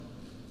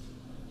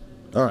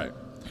All right.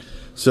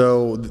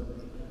 So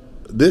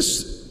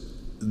this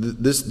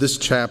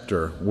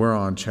chapter, we're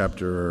on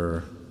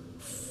chapter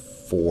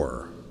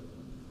 4.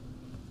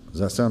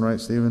 Does that sound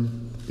right,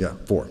 Stephen? Yeah,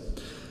 4.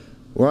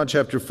 We're on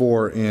chapter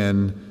 4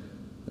 in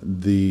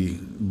the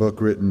book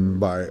written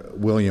by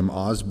William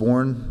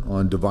Osborne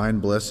on divine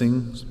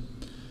blessings.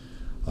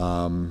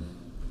 And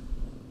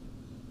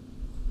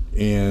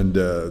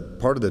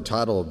part of the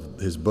title of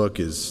his book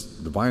is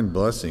Divine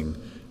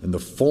Blessing and the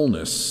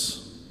Fullness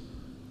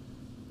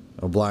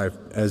of Life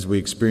as we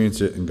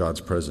experience it in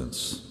God's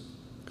presence,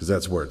 because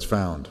that's where it's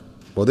found.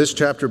 Well, this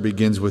chapter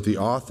begins with the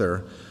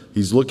author.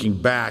 He's looking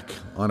back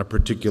on a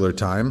particular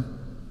time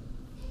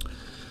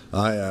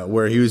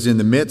where he was in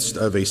the midst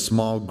of a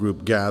small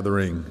group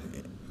gathering,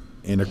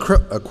 and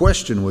a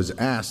question was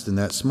asked in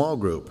that small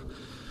group.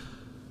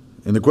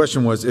 And the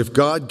question was, if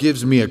God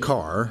gives me a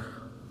car,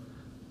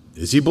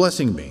 is he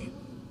blessing me?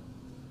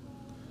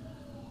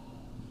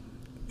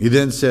 He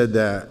then said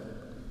that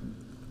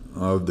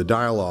of the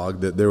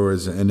dialogue that there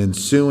was an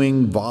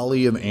ensuing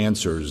volley of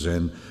answers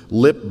and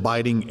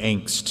lip-biting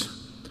angst,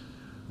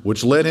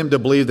 which led him to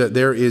believe that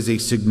there is a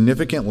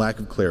significant lack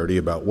of clarity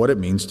about what it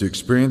means to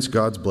experience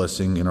God's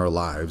blessing in our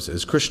lives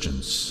as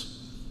Christians.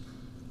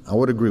 I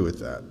would agree with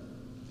that.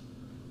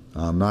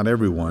 Not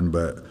everyone,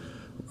 but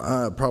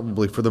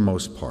probably for the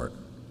most part.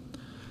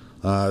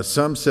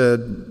 Some said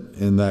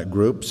in that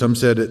group, some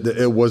said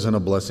it wasn't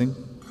a blessing,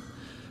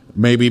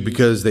 maybe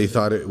because they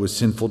thought it was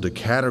sinful to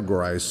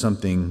categorize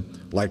something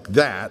like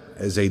that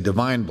as a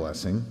divine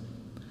blessing.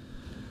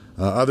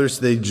 Others,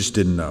 they just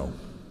didn't know.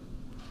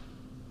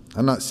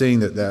 I'm not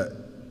saying that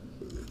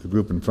the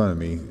group in front of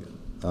me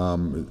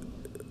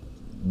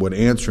would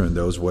answer in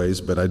those ways,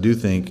 but I do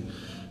think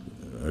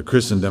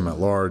Christendom at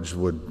large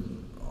would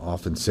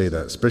often say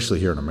that,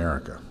 especially here in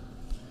America.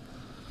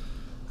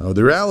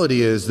 The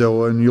reality is,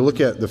 though, when you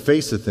look at the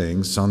face of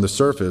things on the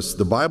surface,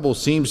 the Bible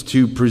seems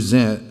to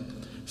present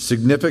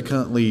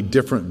significantly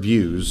different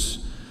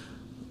views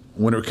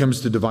when it comes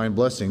to divine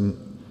blessing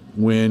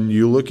when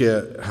you look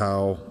at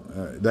how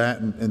that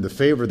and the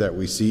favor that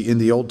we see in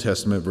the Old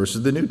Testament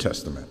versus the New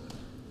Testament.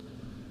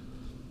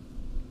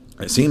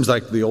 It seems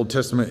like the Old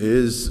Testament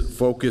is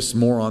focused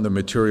more on the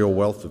material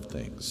wealth of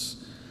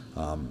things,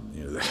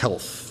 the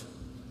health,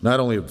 not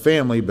only of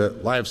family,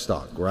 but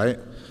livestock, right?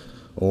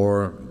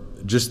 Or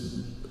just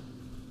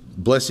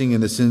blessing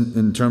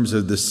in terms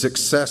of the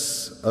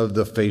success of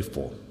the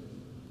faithful.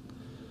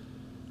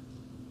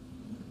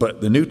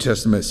 But the New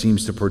Testament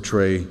seems to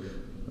portray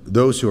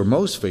those who are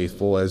most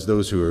faithful as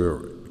those who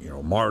are,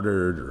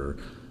 martyred or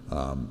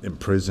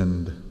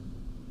imprisoned.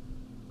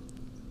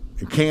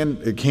 It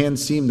can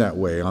seem that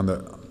way on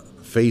the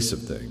face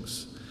of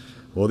things.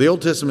 Well, the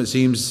Old Testament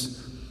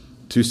seems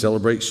to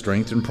celebrate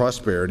strength and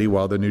prosperity,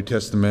 while the New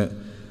Testament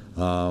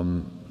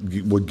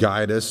would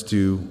guide us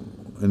to,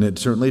 and it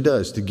certainly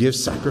does, to give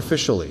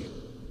sacrificially,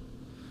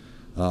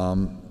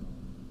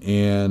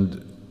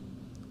 and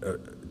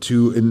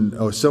to,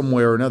 in some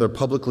way or another,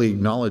 publicly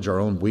acknowledge our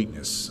own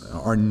weakness,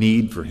 our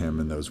need for Him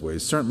in those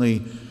ways.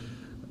 Certainly,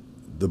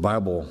 the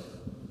Bible,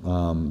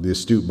 the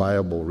astute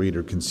Bible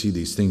reader can see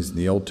these things in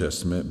the Old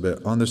Testament,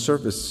 but on the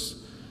surface,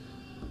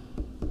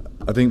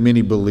 I think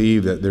many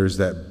believe that there's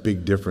that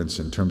big difference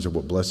in terms of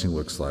what blessing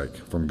looks like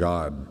from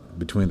God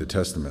between the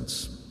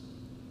Testaments.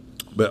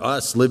 But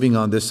us living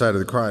on this side of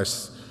the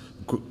cross,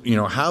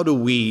 how do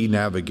we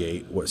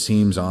navigate what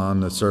seems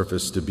on the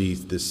surface to be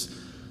this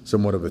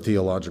somewhat of a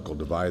theological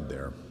divide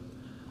there?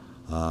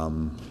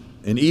 And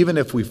even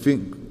if we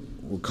think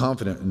we're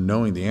confident in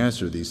knowing the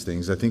answer to these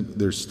things, I think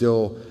there's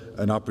still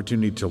an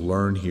opportunity to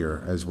learn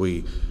here as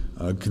we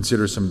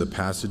consider some of the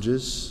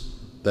passages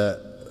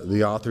that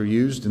the author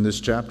used in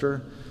this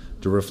chapter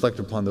to reflect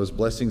upon those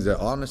blessings that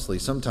honestly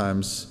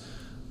sometimes,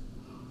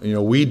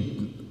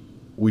 we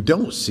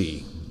don't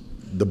see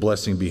the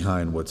blessing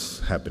behind what's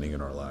happening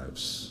in our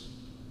lives.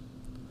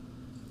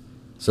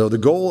 So the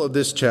goal of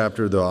this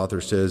chapter, the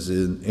author says,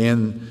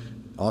 and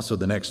also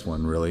the next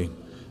one really,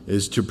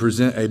 is to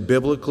present a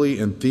biblically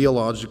and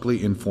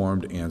theologically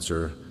informed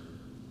answer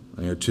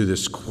to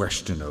this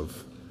question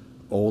of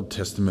Old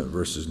Testament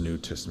versus New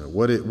Testament.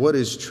 What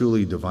is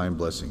truly divine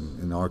blessing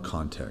in our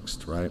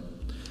context, right?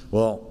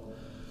 Well,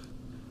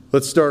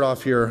 let's start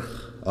off here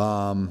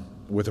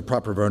with a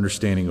proper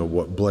understanding of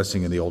what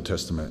blessing in the Old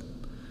Testament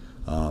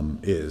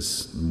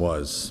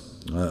was.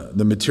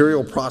 The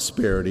material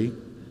prosperity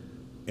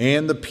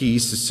and the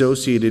peace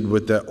associated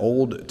with that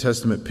Old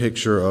Testament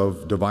picture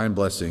of divine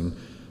blessing,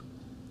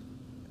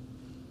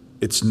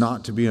 it's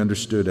not to be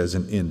understood as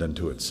an end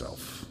unto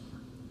itself.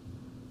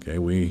 Okay,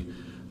 we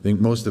think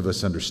most of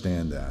us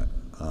understand that.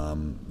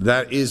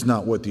 That is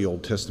not what the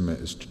Old Testament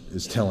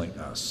is telling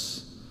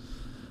us.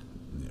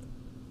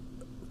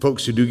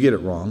 Folks who do get it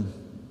wrong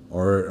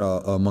are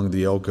among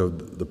the ilk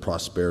of the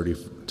prosperity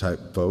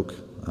type folk,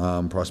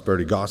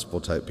 prosperity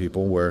gospel type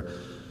people, where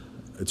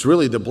it's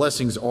really the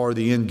blessings are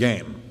the end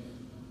game.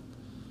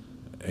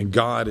 And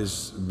God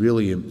is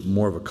really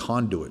more of a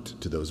conduit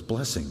to those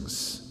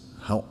blessings.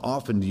 How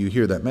often do you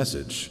hear that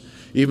message?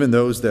 Even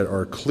those that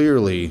are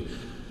clearly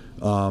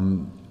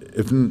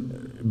if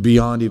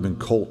beyond even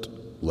cult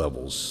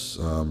levels,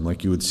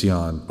 like you would see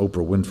on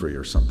Oprah Winfrey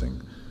or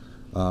something.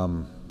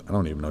 I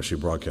don't even know if she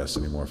broadcasts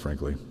anymore,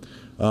 frankly.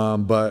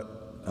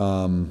 But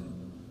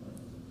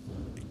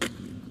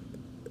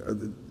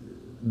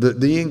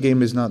the end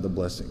game is not the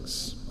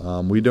blessings.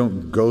 We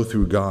don't go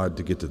through God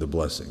to get to the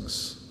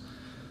blessings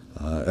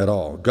at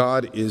all.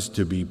 God is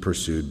to be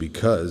pursued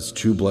because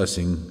true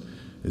blessing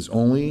is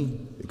only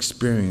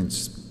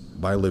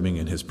experienced by living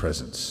in His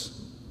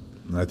presence.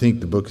 And I think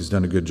the book has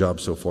done a good job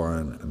so far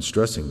in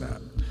stressing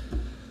that.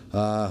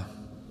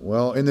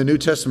 Well, in the New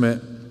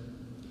Testament,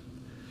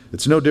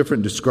 it's no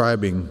different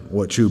describing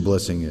what true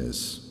blessing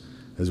is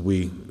as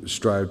we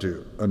strive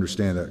to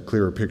understand that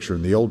clearer picture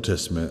in the Old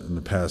Testament in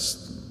the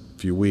past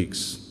few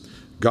weeks.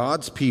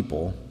 God's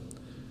people,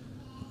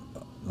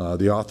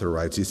 the author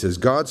writes, he says,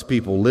 God's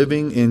people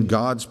living in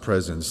God's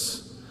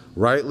presence,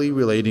 rightly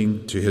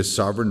relating to His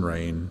sovereign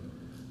reign,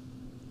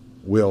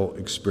 will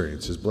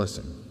experience His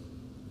blessing.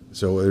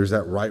 So there's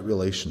that right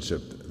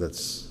relationship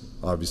that's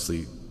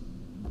obviously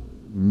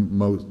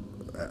most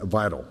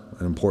vital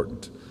and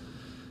important.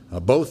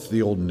 Both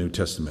the Old and New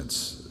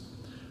Testaments.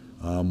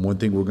 One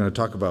thing we're going to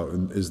talk about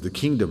is the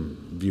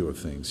kingdom view of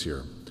things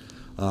here.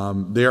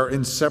 They are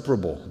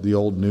inseparable, the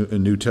Old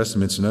and New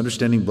Testaments, and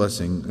understanding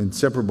blessing,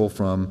 inseparable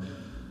from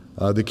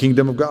the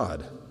kingdom of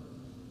God.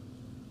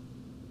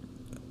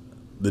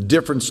 The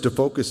difference to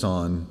focus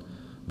on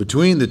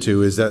between the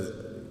two is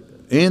that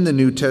in the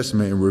New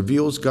Testament, it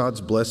reveals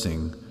God's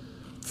blessing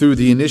through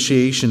the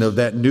initiation of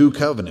that new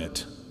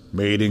covenant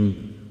made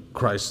in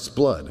Christ's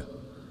blood.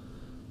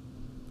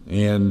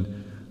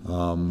 And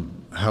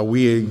how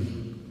we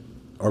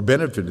are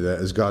benefited that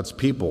as God's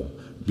people,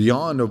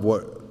 beyond of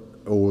what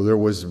there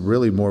was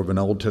really more of an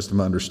Old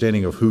Testament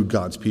understanding of who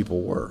God's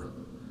people were.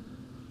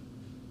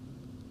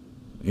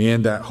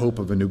 And that hope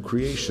of a new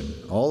creation.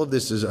 All of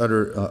this is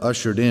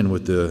ushered in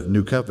with the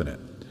new covenant.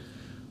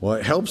 Well,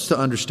 it helps to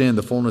understand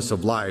the fullness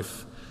of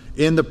life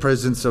in the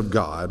presence of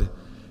God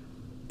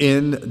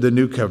in the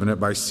new covenant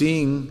by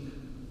seeing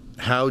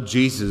how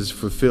Jesus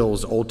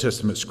fulfills Old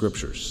Testament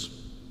scriptures.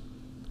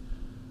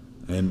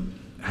 And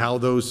how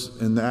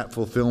those, in that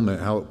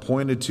fulfillment, how it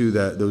pointed to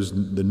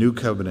the new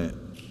covenant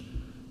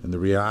and the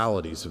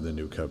realities of the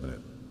new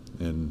covenant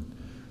and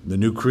the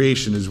new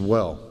creation as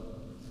well.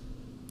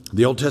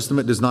 The Old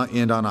Testament does not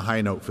end on a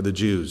high note for the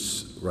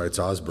Jews, writes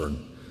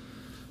Osborne.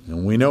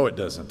 And we know it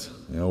doesn't.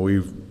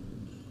 We've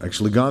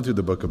actually gone through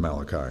the book of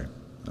Malachi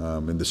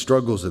and the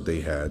struggles that they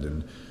had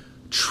and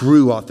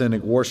true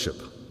authentic worship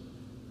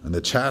and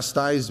the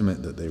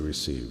chastisement that they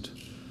received.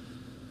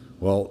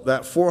 Well,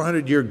 that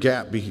 400-year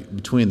gap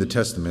between the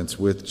Testaments,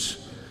 which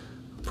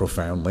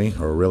profoundly,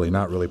 or really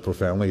not really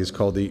profoundly, is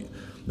called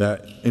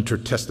that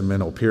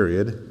intertestamental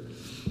period,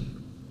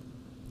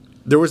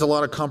 there was a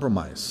lot of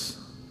compromise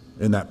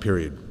in that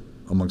period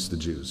amongst the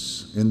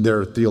Jews in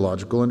their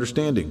theological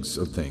understandings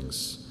of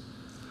things,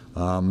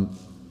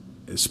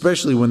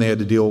 especially when they had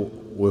to deal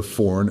with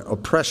foreign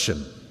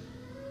oppression.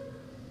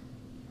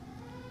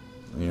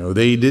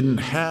 They didn't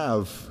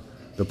have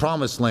the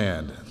promised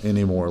land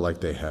anymore like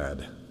they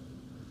had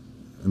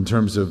in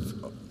terms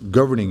of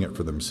governing it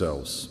for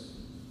themselves.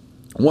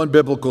 One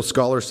biblical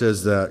scholar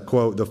says that,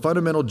 quote, the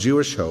fundamental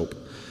Jewish hope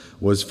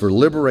was for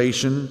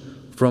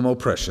liberation from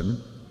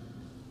oppression.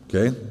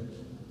 Okay?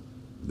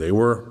 They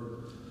were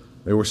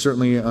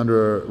certainly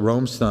under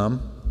Rome's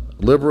thumb.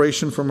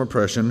 Liberation from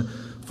oppression,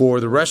 for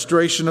the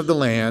restoration of the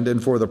land,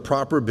 and for the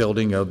proper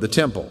building of the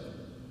temple.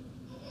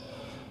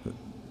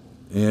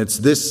 And it's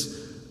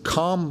this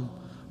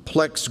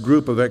complex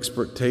group of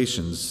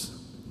expectations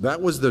that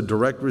was the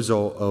direct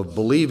result of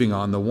believing,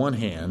 on the one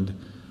hand,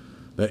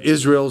 that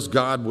Israel's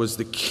God was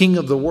the king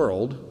of the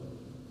world,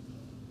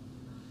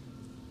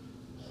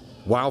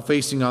 while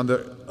facing, on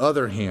the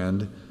other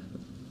hand,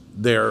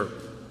 their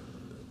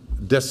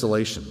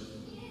desolation,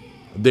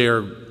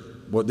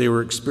 what they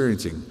were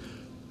experiencing.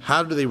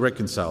 How do they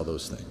reconcile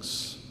those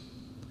things?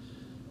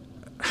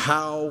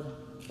 How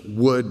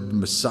would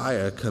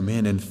Messiah come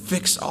in and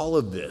fix all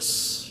of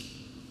this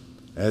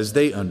as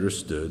they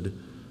understood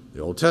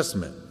the Old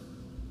Testament?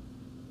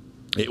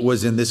 It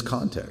was in this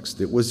context.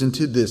 It was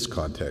into this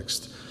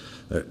context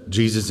that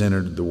Jesus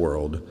entered the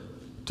world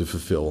to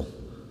fulfill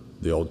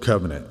the Old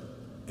Covenant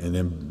and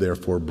then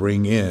therefore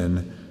bring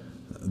in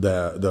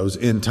those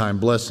end-time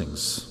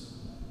blessings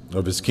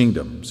of His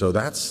kingdom. So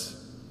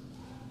that's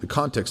the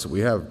context that we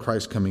have of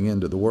Christ coming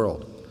into the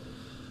world.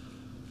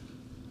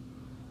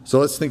 So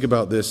let's think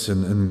about this,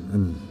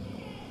 and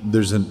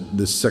there's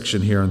this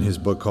section here in his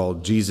book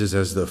called Jesus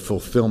as the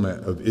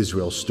Fulfillment of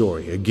Israel's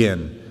Story.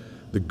 Again,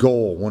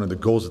 one of the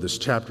goals of this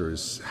chapter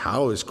is,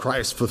 how is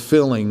Christ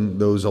fulfilling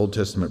those Old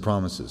Testament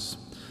promises?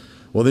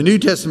 Well, the New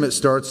Testament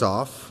starts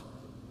off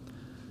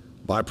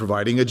by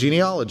providing a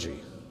genealogy.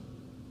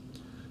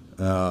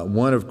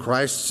 One of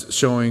Christ's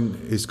showing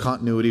his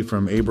continuity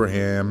from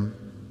Abraham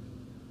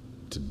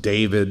to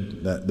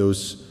David,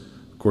 those,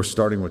 of course,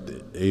 starting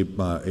with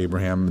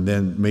Abraham, and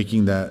then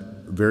making that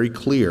very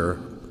clear,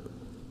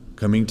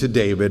 coming to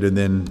David and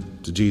then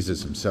to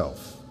Jesus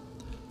himself.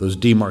 those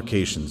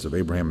demarcations of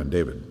Abraham and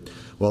David.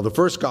 Well, the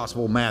first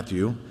gospel,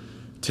 Matthew,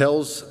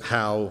 tells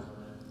how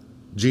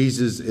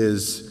Jesus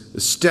is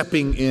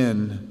stepping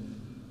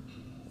in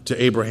to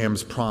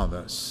Abraham's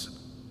promise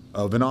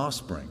of an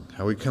offspring,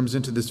 how he comes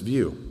into this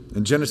view.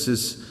 In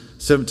Genesis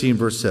 17,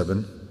 verse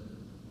 7,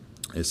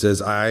 it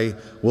says, I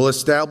will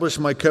establish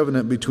my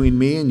covenant between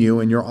me and you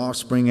and your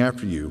offspring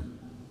after you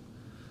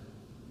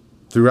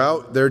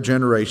throughout their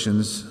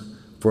generations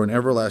for an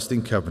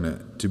everlasting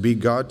covenant, to be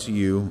God to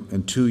you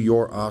and to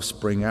your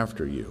offspring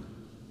after you.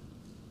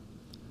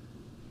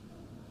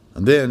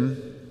 And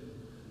then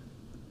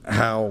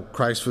how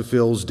Christ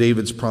fulfills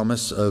David's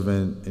promise of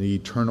an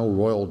eternal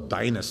royal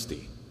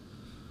dynasty.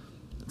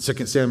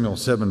 2 Samuel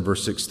 7,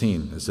 verse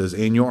 16, it says,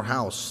 in your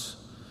house,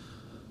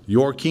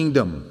 your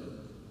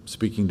kingdom,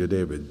 speaking to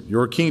David,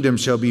 your kingdom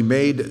shall be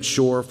made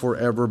sure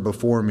forever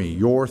before me.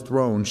 Your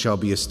throne shall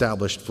be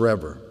established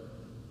forever.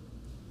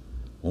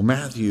 Well,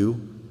 Matthew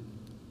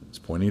is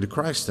pointing to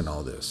Christ in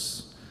all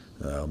this.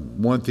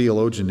 One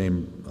theologian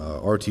named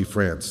R.T.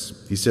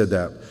 France, he said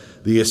that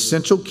the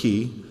essential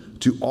key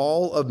to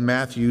all of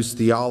Matthew's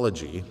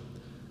theology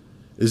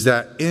is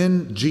that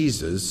in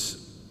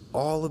Jesus,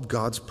 all of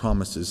God's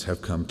promises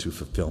have come to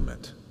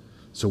fulfillment.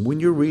 So when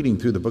you're reading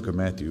through the book of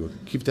Matthew,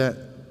 keep that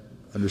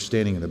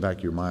understanding in the back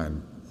of your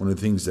mind. One of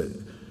the things that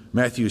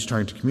Matthew is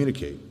trying to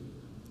communicate,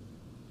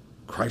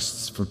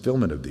 Christ's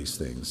fulfillment of these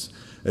things.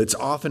 It's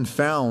often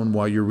found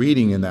while you're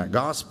reading in that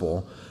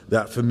gospel,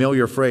 that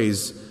familiar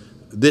phrase,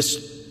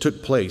 this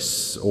took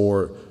place,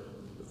 or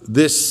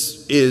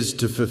this is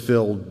to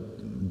fulfill ...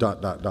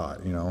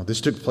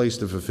 This took place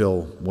to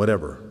fulfill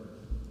whatever.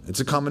 It's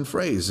a common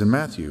phrase in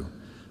Matthew.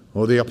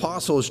 Well, the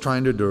apostle is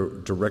trying to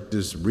direct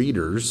his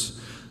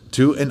readers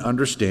to an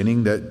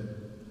understanding that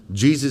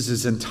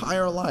Jesus'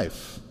 entire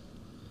life,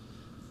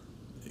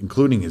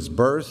 including his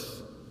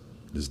birth,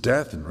 his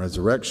death, and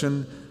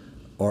resurrection,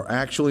 are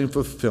actually in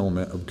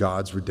fulfillment of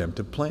God's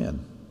redemptive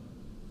plan.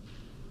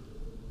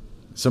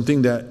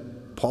 Something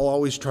that Paul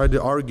always tried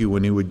to argue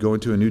when he would go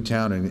into a new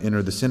town and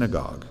enter the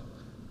synagogue.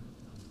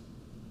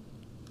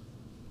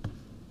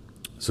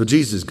 So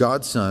Jesus,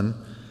 God's Son,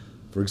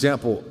 for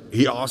example,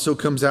 he also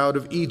comes out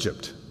of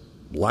Egypt,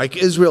 like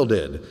Israel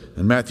did.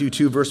 In Matthew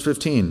 2, verse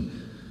 15,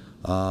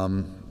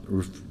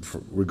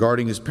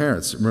 regarding his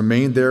parents,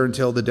 remained there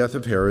until the death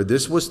of Herod.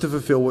 This was to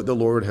fulfill what the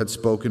Lord had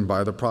spoken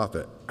by the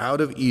prophet.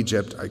 Out of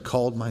Egypt I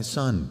called my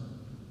son.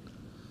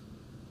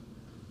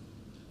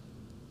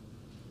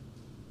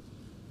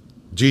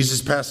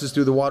 Jesus passes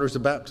through the waters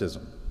of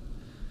baptism,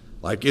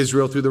 like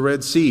Israel through the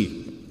Red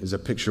Sea is a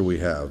picture we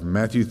have.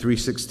 Matthew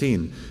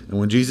 3:16. And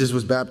when Jesus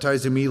was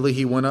baptized, immediately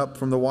he went up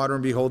from the water,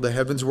 and behold, the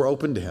heavens were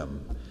opened to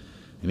him.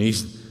 And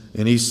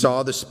he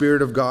saw the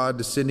Spirit of God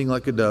descending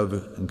like a dove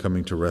and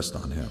coming to rest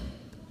on him.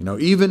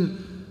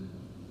 Even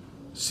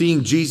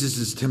seeing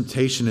Jesus'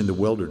 temptation in the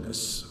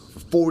wilderness for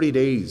 40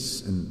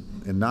 days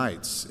and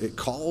nights, it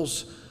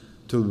calls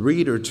to the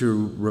reader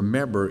to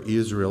remember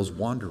Israel's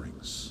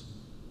wanderings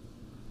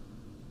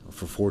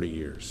for 40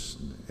 years.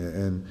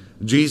 And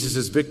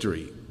Jesus'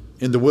 victory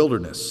in the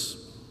wilderness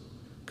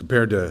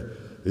compared to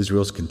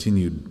Israel's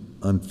continued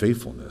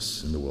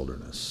unfaithfulness in the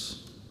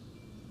wilderness.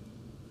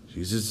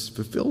 Jesus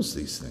fulfills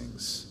these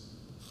things.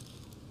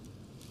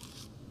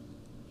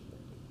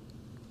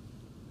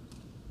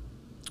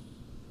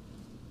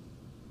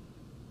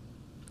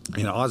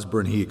 In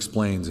Osborne, he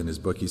explains in his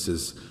book, he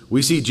says,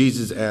 we see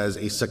Jesus as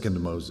a second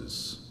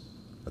Moses.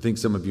 I think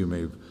some of you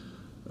may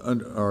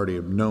already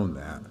have known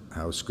that,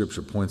 how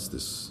Scripture points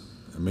this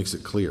and makes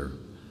it clear.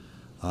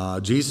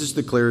 Jesus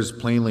declares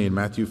plainly in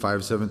Matthew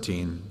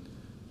 5:17,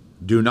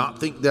 do not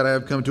think that I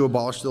have come to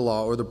abolish the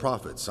law or the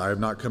prophets. I have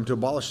not come to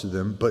abolish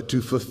them, but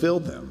to fulfill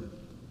them.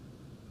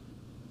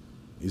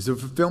 He's the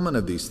fulfillment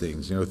of these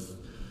things,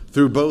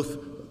 through both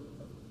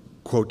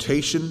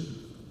quotation,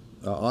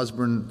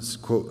 Osborne's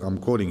quote, I'm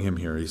quoting him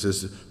here. He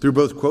says, through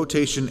both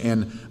quotation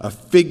and a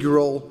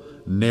figural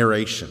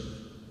narration,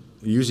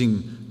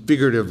 using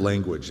figurative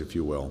language, if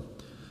you will.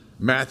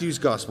 Matthew's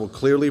gospel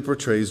clearly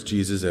portrays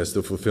Jesus as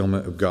the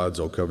fulfillment of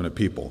God's old covenant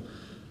people.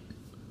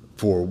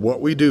 For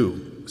what we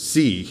do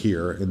see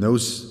here in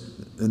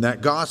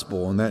that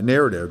gospel, in that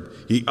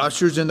narrative, he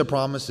ushers in the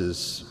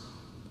promises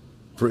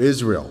for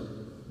Israel,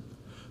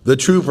 the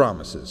true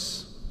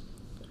promises,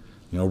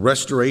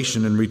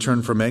 restoration and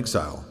return from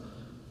exile,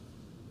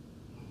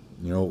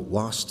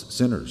 lost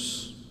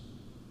sinners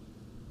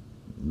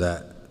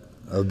that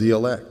of the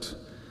elect,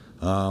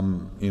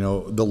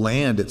 the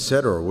land,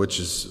 etc., which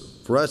is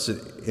for us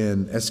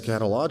in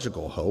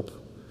eschatological hope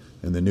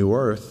in the new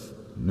earth,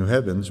 new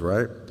heavens,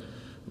 right?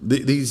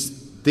 These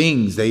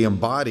things, they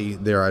embody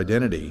their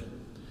identity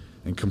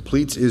and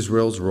completes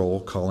Israel's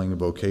role, calling, and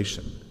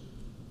vocation.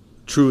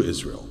 True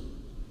Israel.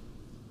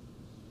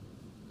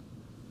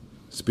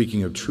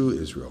 Speaking of true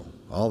Israel,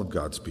 all of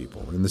God's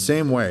people. In the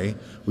same way,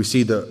 we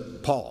see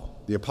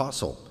Paul, the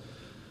apostle.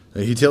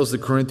 He tells the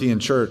Corinthian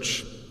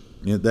church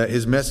that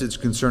his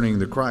message concerning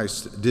the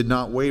Christ did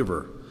not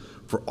waver,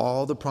 for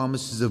all the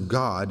promises of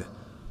God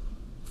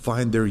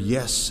find their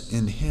yes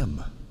in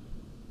him.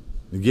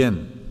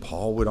 Again,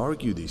 Paul would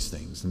argue these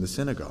things in the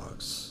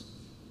synagogues.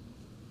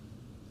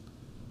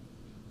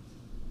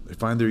 They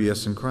find their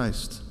yes in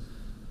Christ.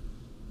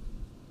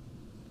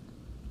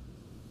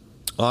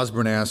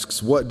 Osborne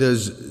asks, what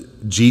does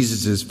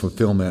Jesus'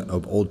 fulfillment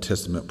of Old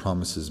Testament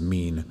promises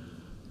mean?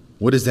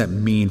 What does that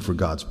mean for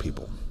God's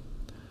people?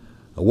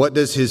 What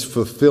does his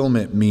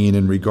fulfillment mean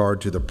in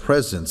regard to the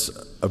presence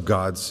of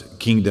God's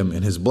kingdom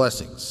and his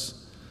blessings?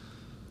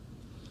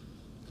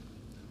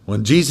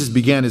 When Jesus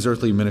began his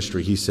earthly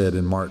ministry, he said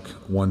in Mark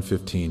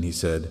 1:15, he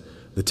said,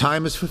 "The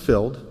time is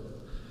fulfilled,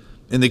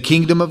 and the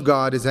kingdom of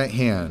God is at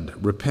hand.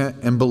 Repent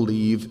and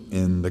believe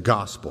in the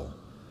gospel."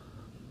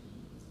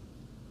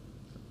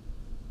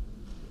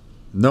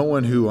 No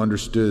one who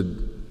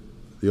understood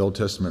the Old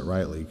Testament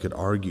rightly could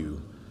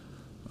argue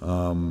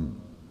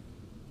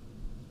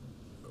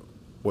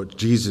what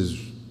Jesus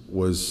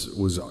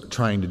was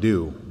trying to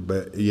do,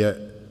 but yet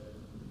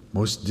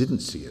most didn't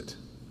see it.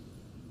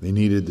 They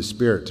needed the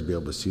Spirit to be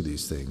able to see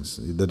these things.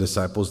 The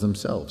disciples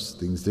themselves,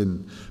 things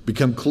didn't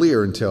become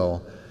clear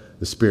until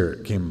the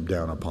Spirit came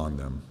down upon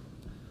them.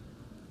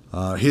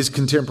 His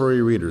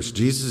contemporary readers,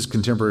 Jesus'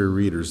 contemporary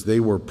readers, they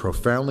were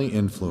profoundly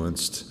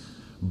influenced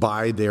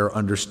by their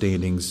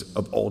understandings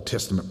of Old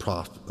Testament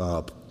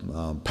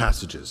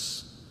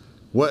passages.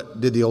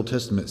 What did the Old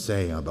Testament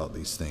say about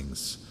these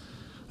things,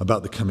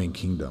 about the coming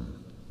kingdom?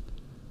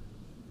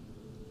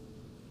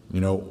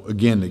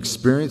 Again,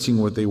 experiencing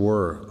what they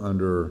were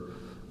under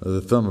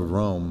the thumb of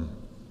Rome,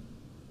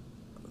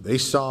 they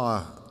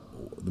saw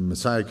the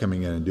Messiah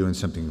coming in and doing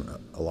something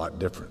a lot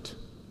different.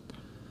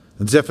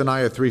 In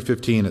Zephaniah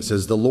 3:15, it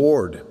says, "The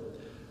Lord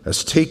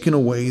has taken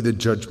away the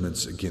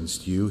judgments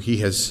against you. He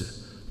has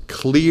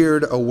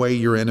cleared away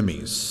your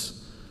enemies.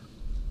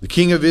 The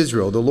King of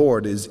Israel, the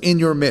Lord, is in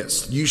your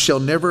midst. You shall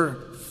never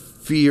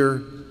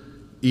fear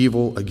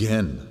evil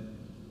again."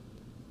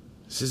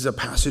 This is a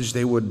passage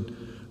they would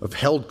have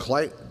held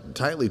quite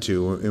tightly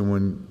to, and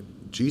when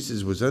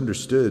Jesus was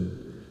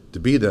understood to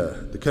be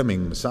the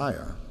coming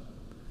Messiah,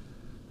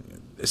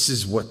 this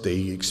is what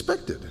they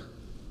expected.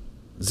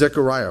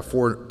 Zechariah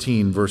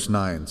 14 verse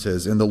 9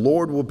 says, "And the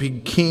Lord will be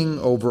king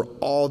over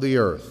all the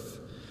earth.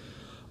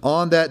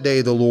 On that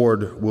day the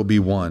Lord will be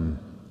one,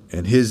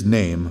 and his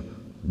name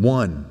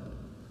one."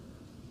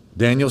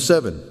 Daniel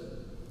 7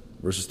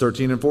 verses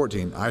 13 and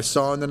 14, "I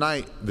saw in the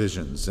night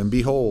visions, and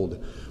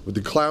behold, with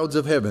the clouds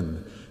of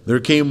heaven there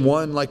came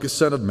one like a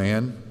son of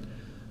man,"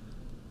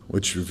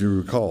 which, if you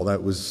recall,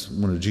 that was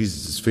one of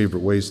Jesus'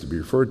 favorite ways to be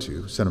referred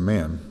to, Son of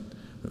Man.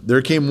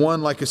 "There came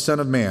one like a son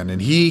of man, and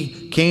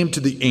he came to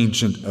the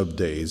Ancient of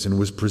Days and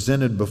was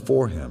presented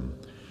before him.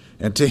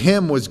 And to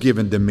him was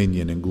given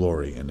dominion and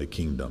glory and a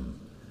kingdom,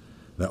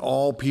 that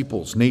all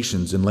peoples,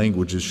 nations, and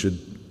languages should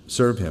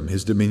serve him.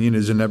 His dominion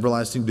is an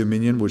everlasting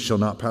dominion which shall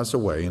not pass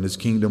away, and his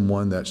kingdom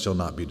one that shall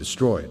not be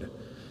destroyed."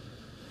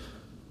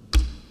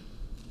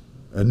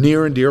 A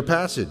near and dear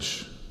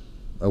passage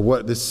of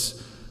what this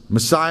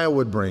Messiah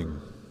would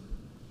bring.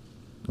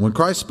 When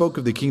Christ spoke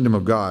of the kingdom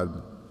of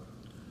God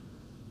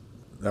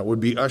that would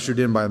be ushered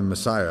in by the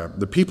Messiah,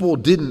 the people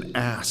didn't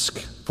ask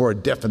for a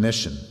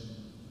definition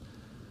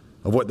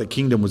of what the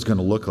kingdom was going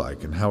to look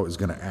like and how it was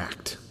going to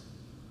act.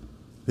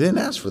 They didn't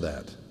ask for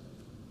that.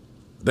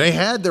 They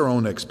had their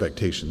own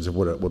expectations of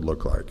what it would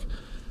look like.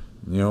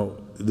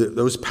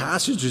 Those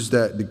passages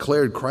that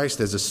declared Christ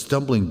as a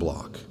stumbling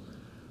block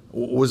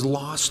was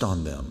lost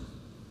on them.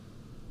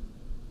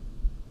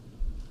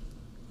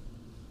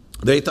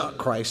 They thought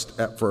Christ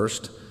at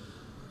first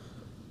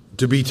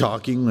to be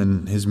talking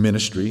in his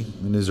ministry,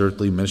 in his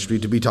earthly ministry,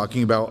 to be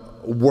talking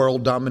about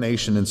world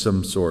domination in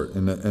some sort,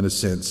 in a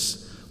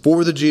sense,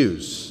 for the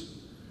Jews.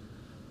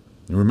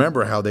 And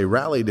remember how they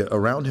rallied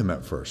around him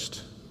at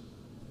first.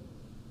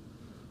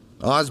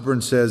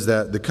 Osborne says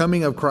that the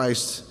coming of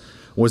Christ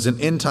was an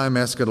end-time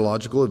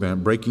eschatological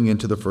event breaking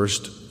into the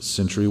first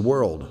century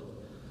world.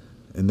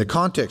 In the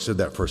context of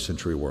that first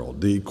century world,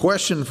 the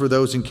question for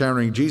those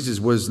encountering Jesus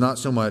was not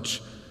so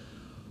much,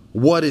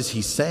 what is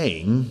he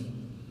saying,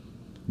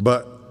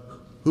 but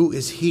who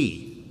is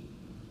he?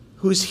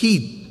 Who is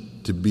he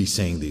to be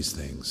saying these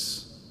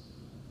things?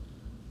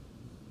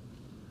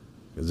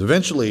 Because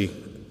eventually,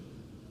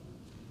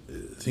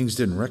 things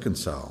didn't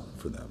reconcile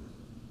for them.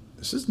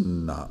 This is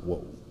not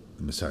what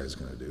the Messiah is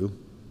going to do.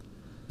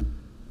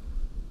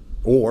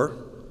 Or,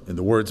 in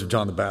the words of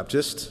John the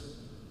Baptist,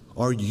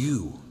 are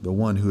you the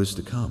one who is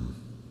to come?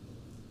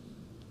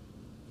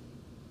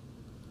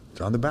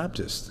 John the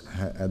Baptist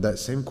had that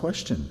same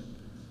question.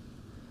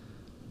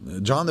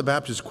 John the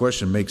Baptist's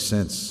question makes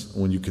sense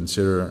when you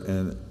consider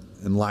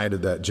in light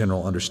of that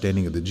general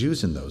understanding of the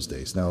Jews in those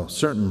days. Now,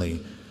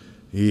 certainly,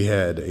 he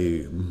had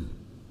a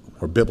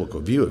more biblical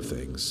view of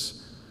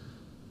things.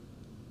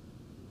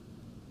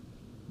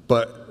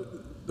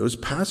 But those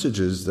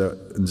passages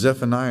that in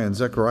Zephaniah and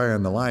Zechariah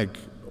and the like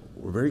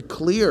were very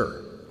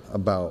clear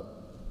about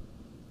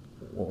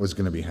what was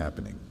going to be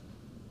happening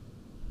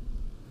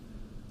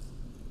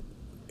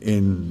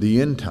in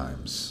the end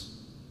times.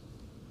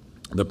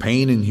 The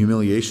pain and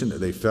humiliation that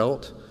they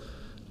felt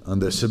on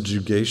the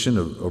subjugation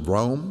of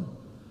Rome,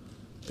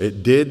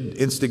 It did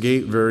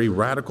instigate very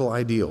radical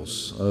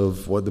ideals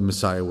of what the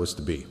Messiah was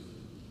to be.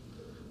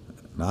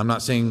 Now, I'm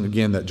not saying,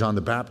 again, that John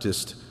the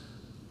Baptist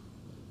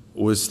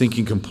was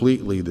thinking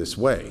completely this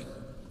way,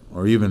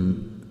 or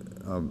even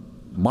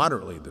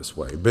moderately this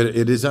way, but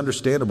it is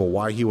understandable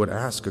why he would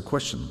ask a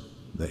question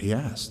that he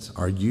asked.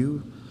 Are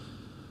you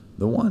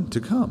the one to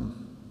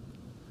come?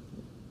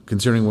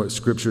 Concerning what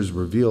Scripture's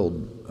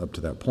revealed up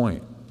to that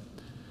point.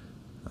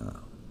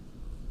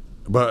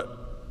 But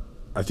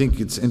I think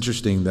it's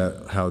interesting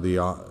that how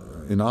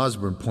and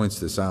Osborne points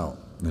this out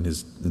in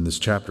this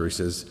chapter. He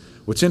says,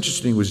 what's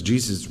interesting was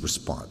Jesus'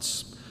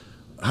 response.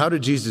 How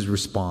did Jesus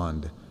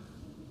respond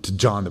to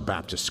John the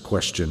Baptist's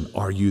question,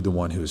 are you the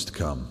one who is to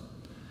come?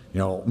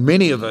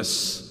 Many of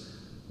us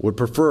would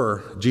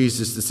prefer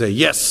Jesus to say,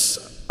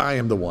 yes, I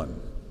am the one.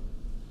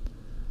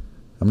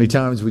 How many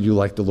times would you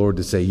like the Lord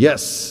to say,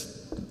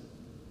 yes,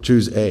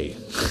 choose A?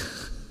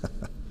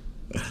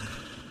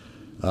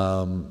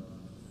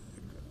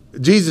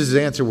 Jesus'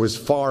 answer was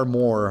far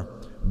more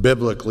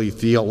biblically,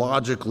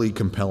 theologically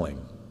compelling.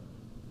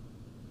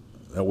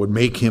 That would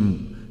make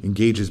him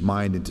engage his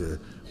mind into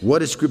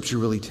what is Scripture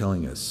really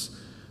telling us.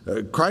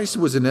 Christ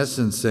was in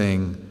essence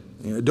saying,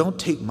 don't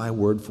take my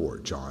word for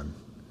it, John.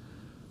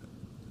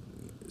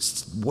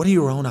 What do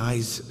your own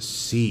eyes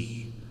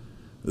see?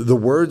 The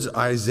words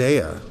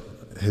Isaiah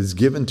has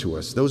given to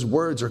us, those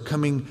words are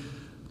coming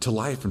to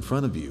life in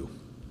front of you.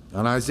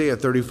 On Isaiah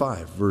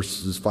 35,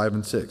 verses 5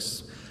 and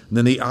 6. And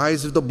then the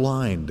eyes of the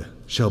blind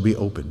shall be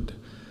opened,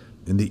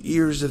 and the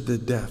ears of the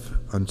deaf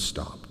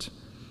unstopped.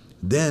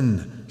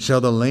 Then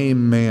shall the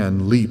lame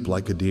man leap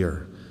like a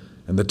deer,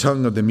 and the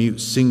tongue of the mute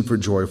sing for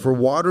joy. For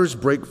waters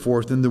break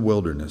forth in the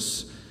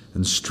wilderness,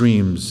 and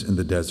streams in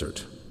the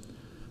desert.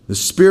 The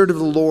Spirit of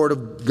the Lord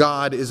of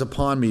God is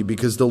upon me,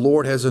 because the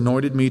Lord has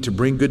anointed me to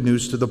bring good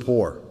news to the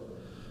poor.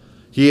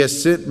 He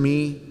has sent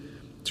me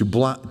to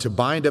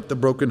bind up the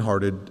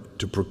brokenhearted,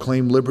 to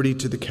proclaim liberty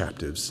to the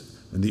captives,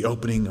 and the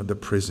opening of the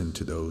prison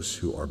to those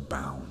who are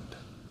bound.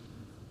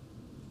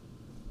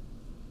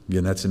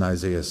 Again, that's in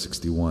Isaiah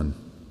 61.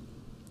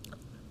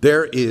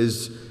 There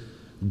is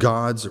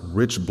God's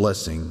rich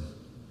blessing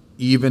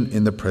even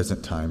in the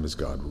present time as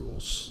God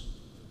rules.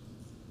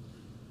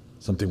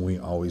 Something we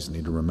always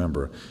need to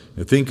remember.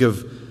 Think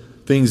of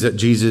things that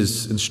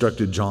Jesus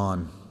instructed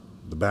John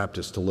the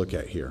Baptist to look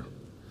at here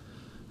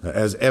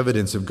as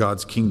evidence of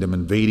God's kingdom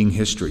invading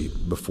history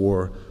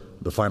before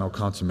the final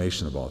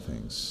consummation of all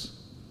things.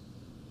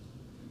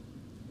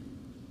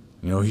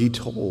 He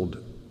told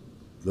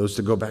those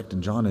to go back to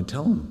John and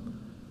tell him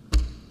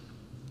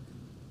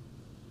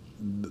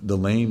the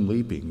lame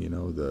leaping,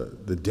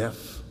 the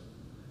deaf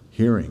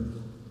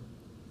hearing.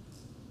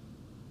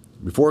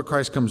 Before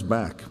Christ comes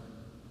back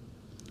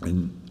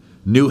and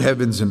new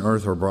heavens and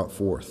earth are brought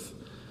forth,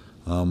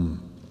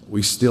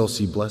 we still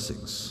see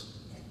blessings.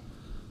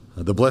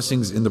 The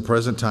blessings in the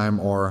present time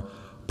are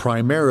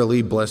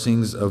primarily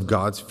blessings of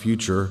God's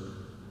future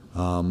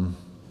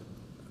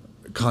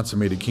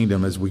consummated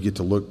kingdom as we get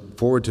to look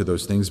forward to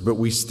those things, but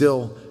we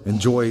still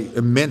enjoy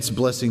immense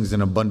blessings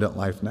and abundant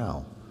life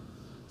now.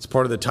 It's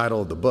part of the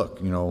title of the book,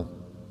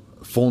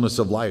 fullness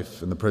of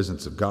life in the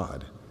presence of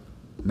God.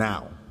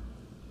 Now,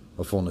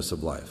 a fullness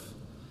of life.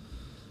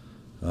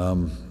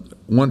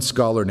 One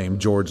scholar named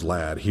George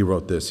Ladd, he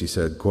wrote this. He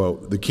said,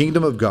 quote, "The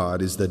kingdom of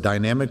God is the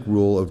dynamic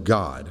rule of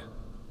God.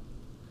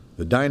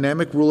 The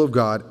dynamic rule of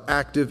God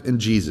active in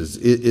Jesus.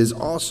 It is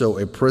also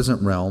a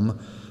present realm,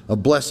 a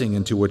blessing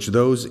into which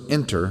those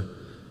enter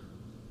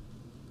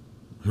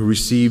who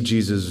receive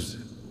Jesus'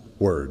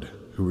 word,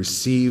 who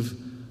receive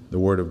the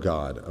word of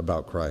God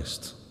about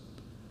Christ."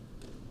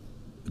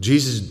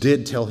 Jesus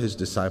did tell his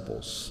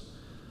disciples,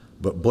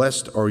 "But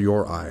blessed are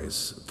your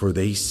eyes, for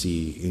they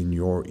see, and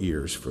your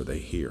ears, for they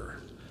hear."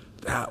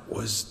 That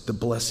was the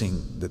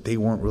blessing that they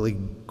weren't really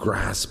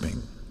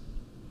grasping.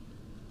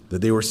 That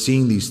they were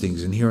seeing these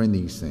things and hearing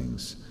these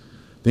things.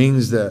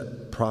 Things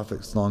that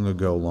prophets long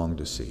ago longed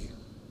to see.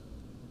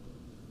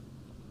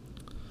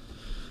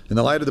 In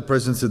the light of the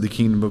presence of the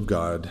kingdom of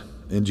God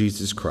in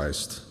Jesus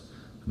Christ,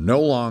 no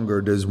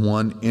longer does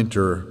one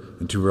enter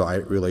into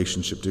right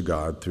relationship to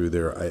God through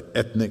their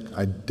ethnic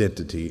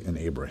identity in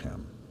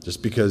Abraham,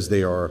 just because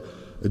they are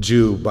a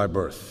Jew by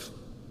birth.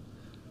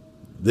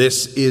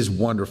 This is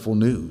wonderful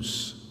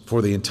news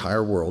for the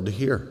entire world to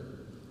hear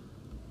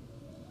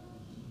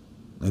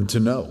and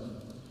to know.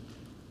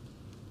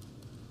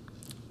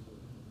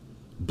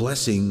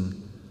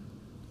 Blessing,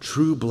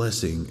 true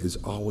blessing, is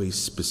always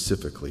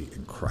specifically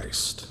in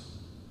Christ.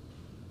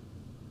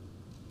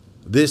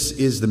 This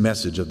is the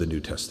message of the New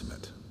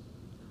Testament.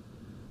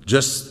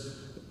 Just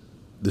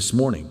this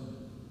morning,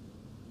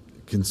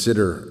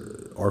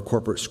 consider our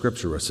corporate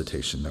scripture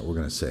recitation that we're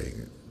going to say.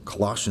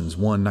 Colossians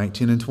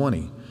 1:19 and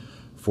 20.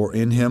 "For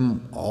in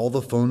him all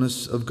the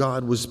fullness of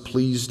God was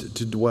pleased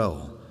to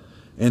dwell,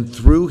 and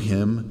through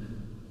him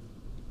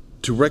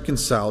to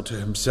reconcile to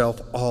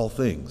himself all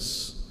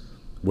things,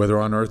 whether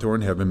on earth or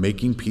in heaven,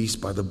 making peace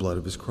by the blood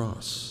of his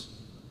cross."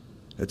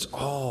 It's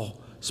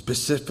all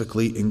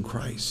specifically in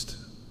Christ.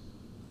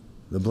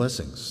 The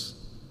blessings.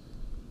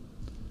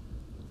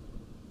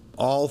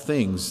 all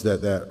things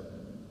that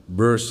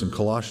verse in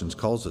Colossians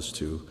calls us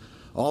to,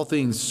 all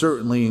things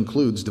certainly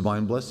includes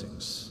divine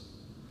blessings.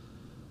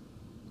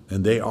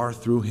 And they are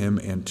through him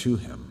and to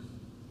him.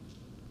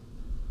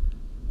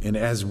 And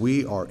as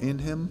we are in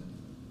him,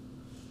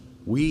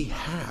 we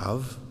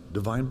have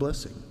divine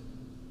blessing.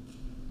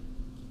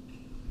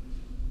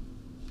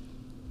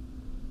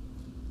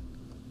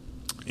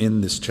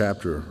 In this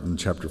chapter, in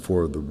chapter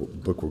 4 of the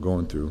book we're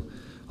going through,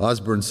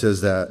 Osborne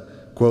says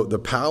that, quote, the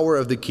power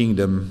of the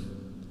kingdom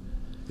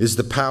is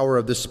the power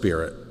of the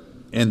Spirit,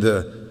 and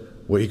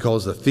what he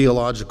calls the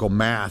theological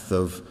math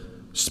of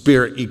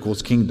Spirit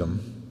equals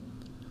kingdom.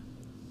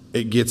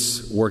 It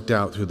gets worked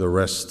out through the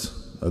rest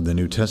of the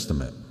New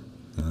Testament,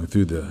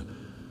 through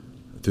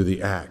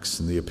the Acts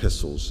and the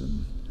epistles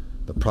and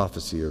the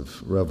prophecy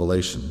of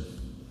Revelation.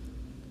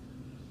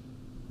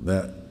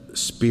 That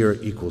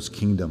Spirit equals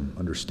kingdom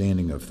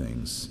understanding of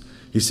things.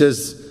 He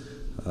says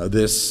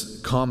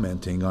this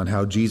commenting on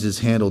how Jesus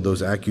handled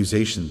those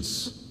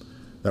accusations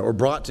that were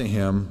brought to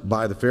him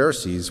by the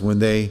Pharisees when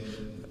they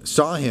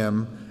saw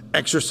him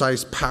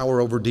exercise power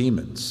over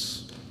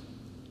demons.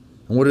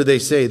 And what did they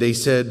say? They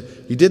said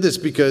he did this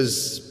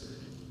because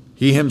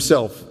he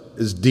himself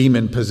is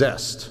demon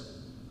possessed.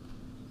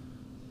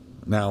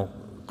 Now,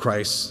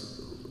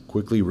 Christ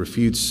quickly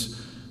refutes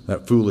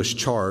that foolish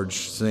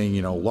charge, saying,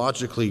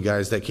 logically,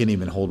 guys, that can't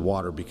even hold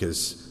water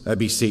because that'd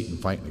be Satan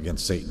fighting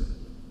against Satan.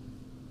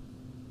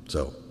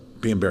 So,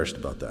 be embarrassed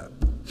about that,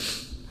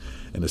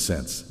 in a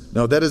sense.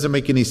 No, that doesn't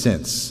make any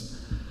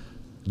sense.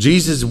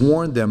 Jesus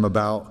warned them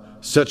about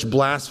such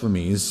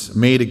blasphemies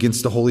made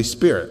against the Holy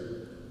Spirit,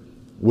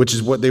 which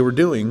is what they were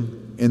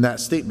doing in that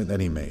statement that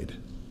he made.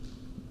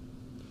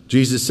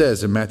 Jesus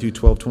says in Matthew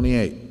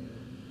 12:28,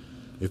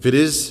 if it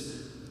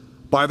is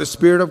by the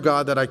Spirit of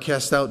God that I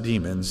cast out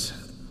demons,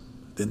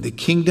 then the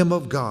kingdom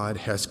of God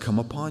has come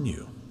upon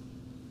you.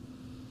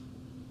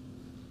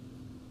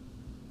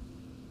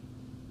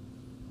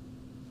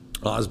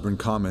 Osborne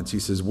comments, he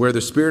says, where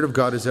the Spirit of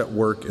God is at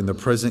work in the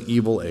present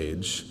evil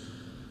age,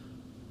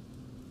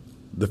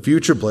 the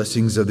future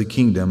blessings of the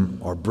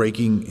kingdom are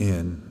breaking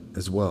in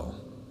as well.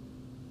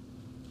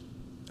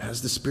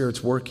 As the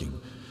Spirit's working.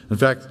 In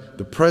fact,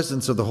 the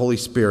presence of the Holy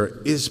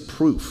Spirit is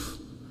proof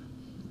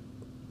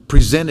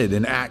presented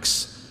in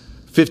Acts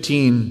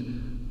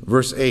 15,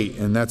 verse 8,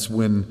 and that's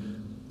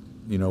when,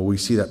 we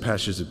see that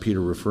passage of Peter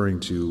referring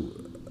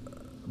to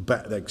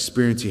that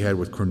experience he had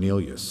with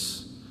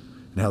Cornelius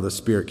and how the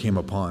Spirit came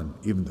upon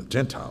even the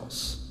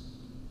Gentiles,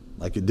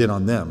 like it did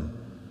on them.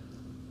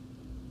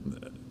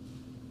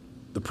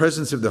 The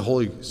presence of the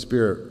Holy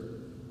Spirit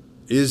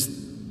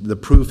is the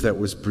proof that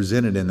was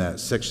presented in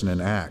that section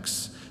in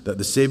Acts that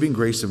the saving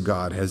grace of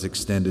God has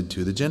extended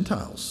to the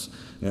Gentiles.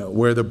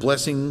 Where the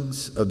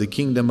blessings of the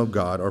kingdom of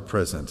God are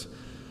present,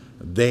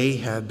 they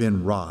have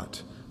been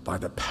wrought by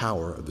the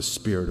power of the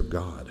Spirit of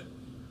God.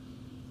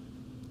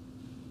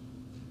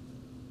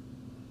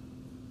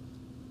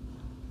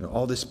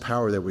 All this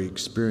power that we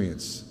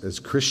experience as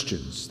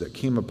Christians that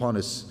came upon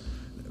us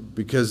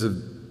because of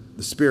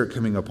the Spirit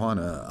coming upon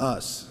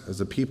us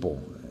as a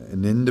people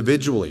and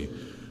individually,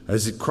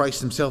 as Christ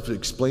himself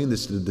explained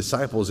this to the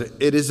disciples,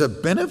 it is a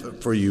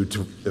benefit for you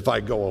if I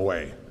go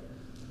away.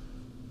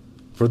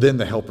 For then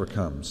the Helper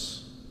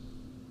comes.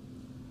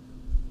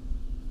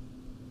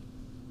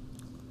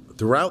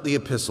 Throughout the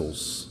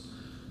epistles,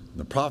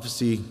 the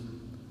prophecy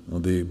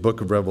of the book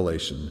of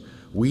Revelation,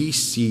 we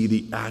see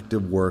the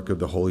active work of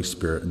the Holy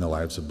Spirit in the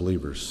lives of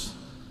believers,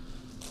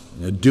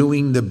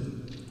 doing the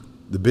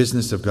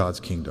business of God's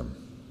kingdom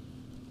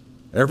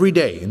every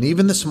day, and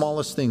even the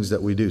smallest things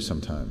that we do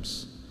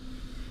sometimes.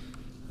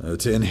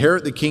 To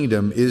inherit the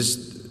kingdom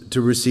is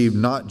to receive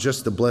not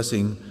just the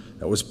blessing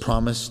that was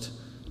promised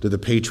to the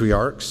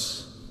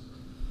patriarchs,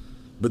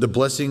 but the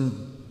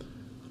blessing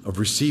of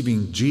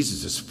receiving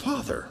Jesus as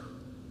Father.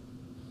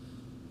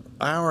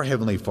 Our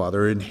Heavenly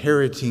Father,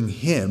 inheriting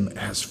Him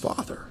as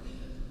Father.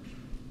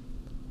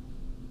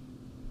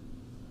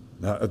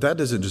 Now, if that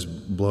doesn't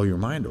just blow your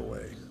mind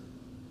away,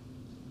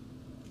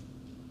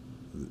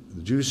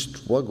 the Jews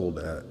struggled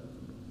at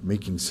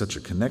making such a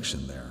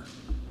connection there.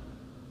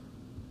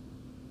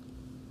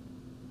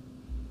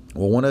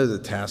 Well, one of the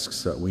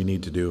tasks that we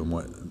need to do, and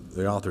what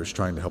the author is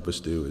trying to help us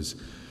do, is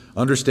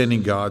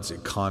understanding God's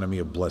economy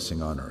of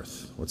blessing on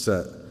earth. What's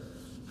that?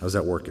 How does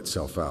that work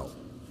itself out?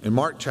 In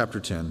Mark chapter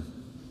 10,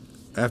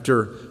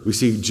 after we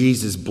see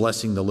Jesus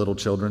blessing the little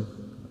children,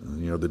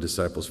 the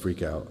disciples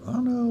freak out. Oh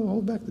no,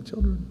 hold back the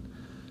children.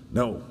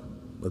 No,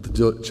 let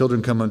the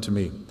children come unto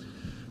me.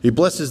 He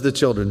blesses the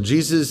children.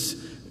 Jesus,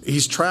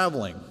 he's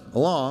traveling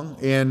along,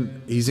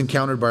 and he's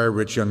encountered by a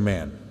rich young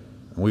man.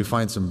 And we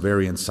find some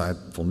very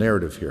insightful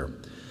narrative here.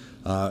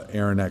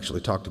 Aaron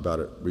actually talked about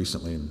it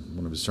recently in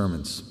one of his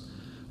sermons.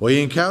 Well,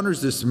 he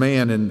encounters this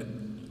man,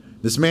 and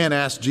this man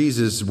asks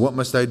Jesus, what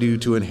must I do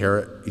to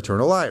inherit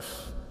eternal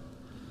life?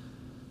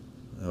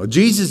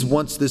 Jesus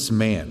wants this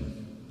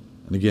man,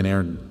 and again,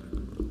 Aaron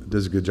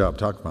does a good job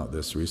talking about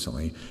this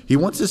recently. He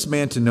wants this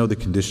man to know the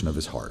condition of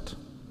his heart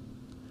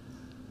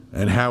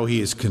and how he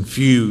is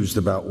confused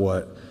about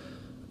what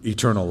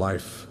eternal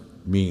life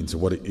means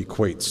and what it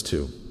equates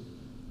to.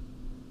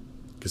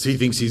 Because he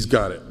thinks he's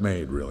got it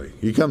made, really.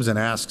 He comes and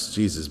asks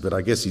Jesus, but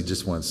I guess he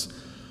just wants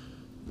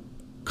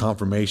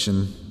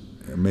confirmation,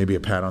 maybe a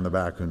pat on the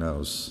back, who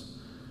knows.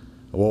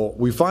 Well,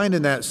 we find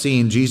in that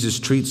scene, Jesus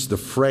treats the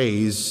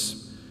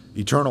phrase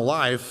eternal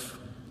life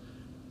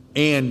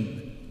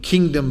and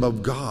kingdom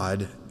of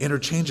God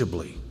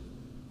interchangeably.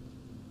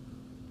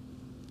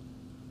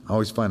 I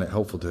always find it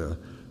helpful to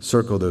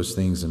circle those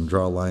things and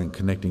draw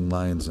connecting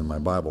lines in my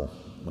Bible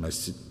when I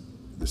see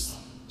this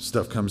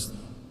stuff comes.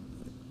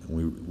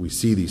 We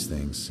see these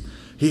things.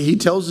 He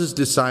tells his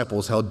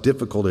disciples how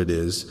difficult it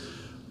is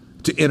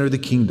to enter the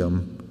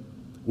kingdom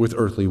with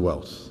earthly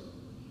wealth.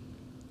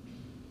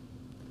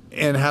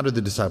 And how did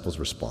the disciples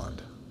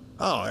respond?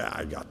 Oh, yeah,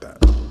 I got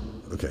that.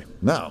 Okay,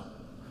 now,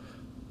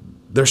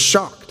 they're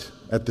shocked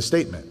at the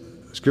statement.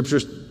 Scripture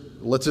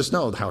lets us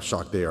know how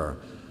shocked they are,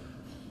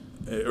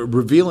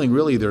 revealing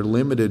really their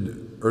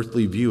limited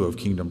earthly view of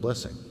kingdom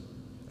blessing.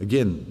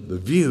 Again, the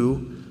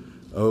view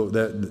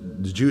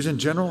that the Jews in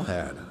general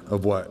had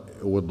of what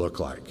it would look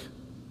like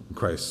when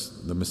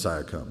Christ, the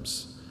Messiah,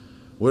 comes.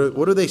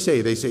 What do they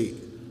say? They say,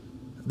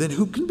 then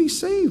who can be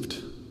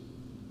saved?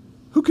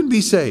 Who can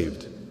be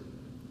saved?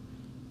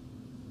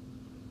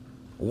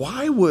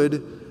 Why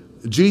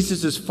would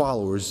Jesus'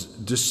 followers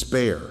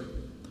despair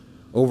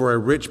over a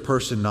rich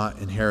person not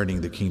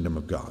inheriting the kingdom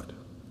of God?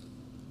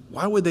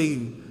 Why would they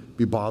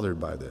be bothered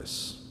by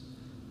this?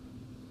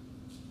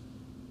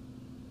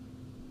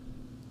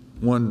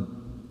 One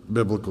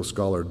biblical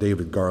scholar,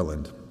 David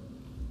Garland,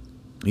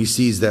 he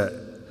sees that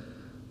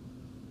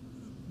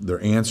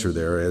their answer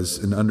there as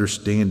an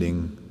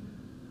understanding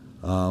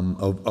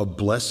of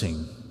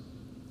blessing.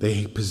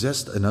 They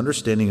possessed an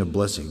understanding of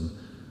blessing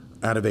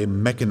out of a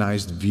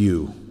mechanized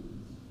view,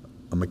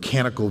 a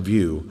mechanical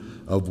view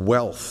of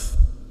wealth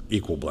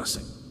equal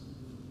blessing.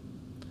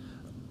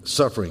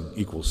 Suffering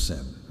equals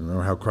sin.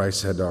 Remember how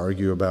Christ had to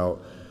argue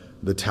about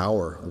the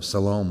Tower of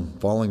Siloam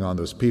falling on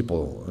those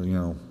people?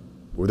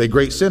 Were they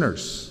great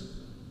sinners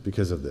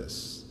because of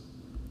this?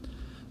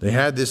 They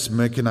had this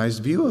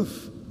mechanized view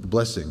of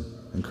blessing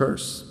and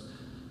curse.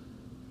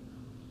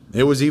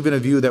 It was even a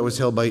view that was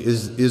held by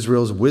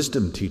Israel's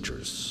wisdom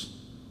teachers.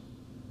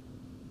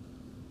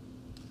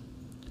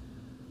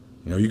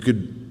 You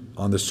could,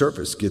 on the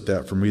surface, get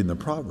that from reading the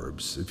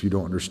Proverbs if you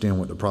don't understand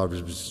what the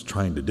Proverbs is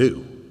trying to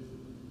do.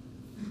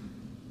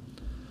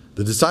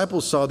 The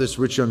disciples saw this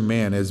rich young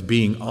man as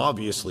being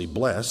obviously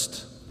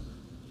blessed.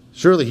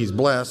 Surely he's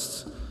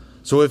blessed.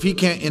 So if he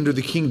can't enter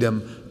the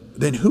kingdom,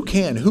 then who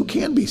can? Who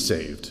can be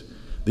saved?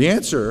 The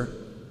answer,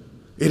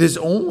 it is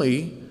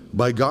only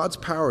by God's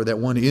power that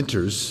one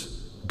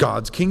enters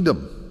God's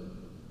kingdom.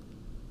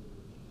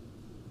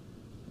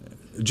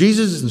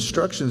 Jesus'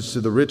 instructions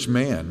to the rich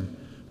man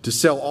to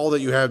sell all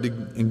that you have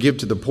and give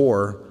to the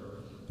poor,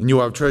 and you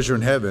will have treasure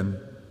in heaven,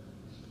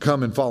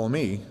 come and follow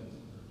me.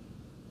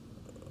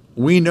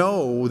 We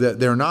know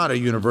that they're not a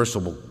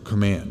universal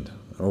command,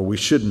 or we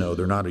should know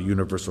they're not a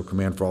universal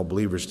command for all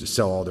believers to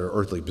sell all their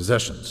earthly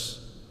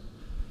possessions,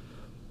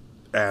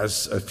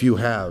 as a few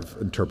have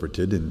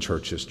interpreted in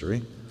church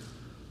history.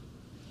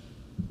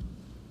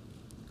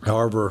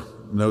 However,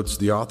 notes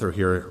the author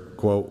here,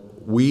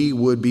 quote, we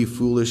would be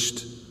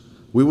foolish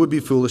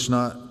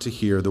not to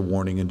hear the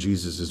warning in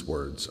Jesus'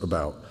 words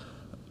about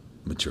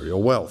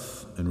material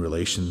wealth in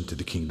relation to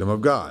the kingdom of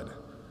God.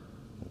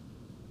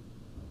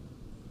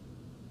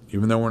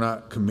 Even though we're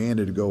not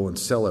commanded to go and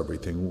sell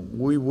everything,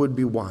 we would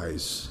be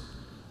wise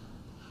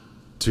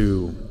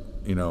to,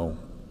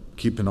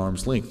 keep an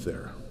arm's length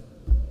there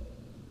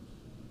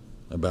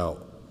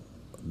about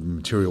the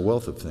material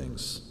wealth of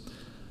things.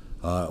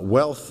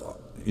 Wealth,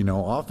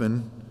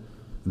 often,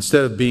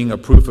 instead of being a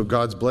proof of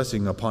God's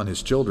blessing upon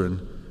his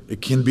children,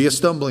 it can be a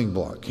stumbling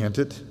block, can't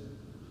it?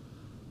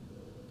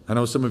 I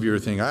know some of you are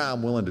thinking,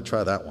 I'm willing to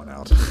try that one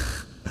out.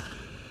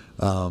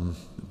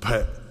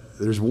 But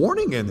there's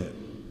warning in it.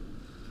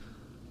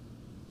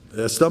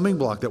 A stumbling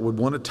block that would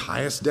want to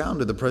tie us down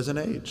to the present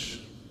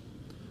age.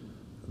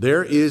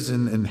 There is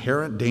an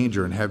inherent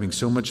danger in having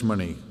so much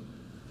money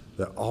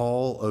that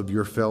all of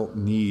your felt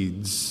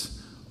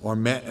needs are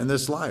met in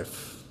this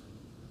life.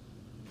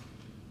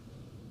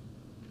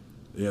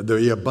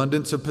 The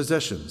abundance of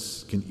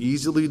possessions can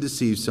easily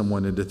deceive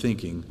someone into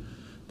thinking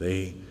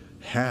they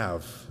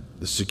have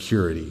the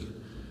security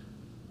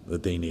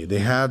that they need. They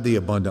have the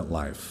abundant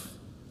life.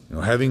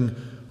 Having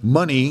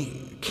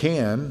money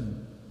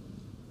can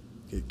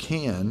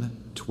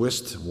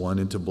twist one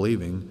into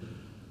believing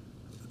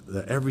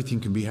that everything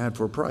can be had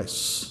for a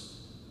price,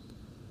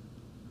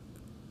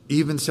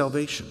 even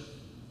salvation.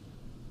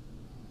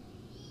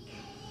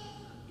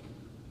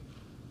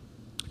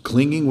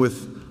 Clinging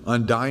with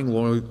undying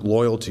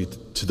loyalty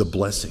to the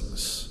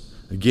blessings.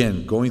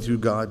 Again, going through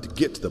God to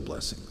get to the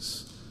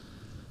blessings.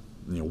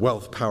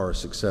 Wealth, power,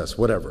 success,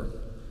 whatever.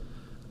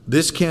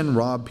 This can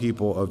rob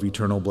people of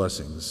eternal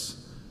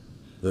blessings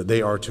that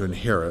they are to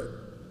inherit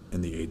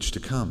in the age to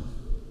come.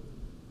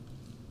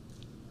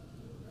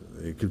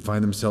 They could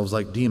find themselves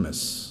like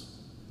Demas,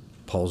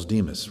 Paul's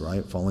Demas,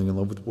 right? Falling in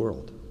love with the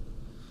world.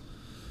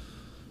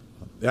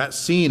 That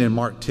scene in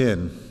Mark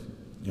 10,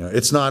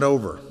 it's not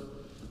over.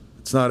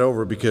 It's not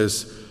over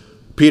because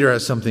Peter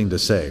has something to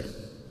say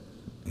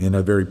in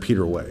a very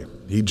Peter way.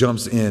 He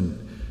jumps in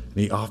and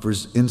he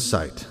offers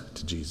insight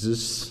to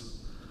Jesus.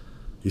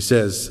 He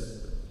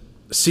says,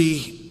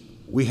 "See,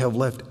 we have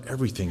left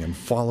everything and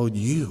followed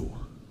you."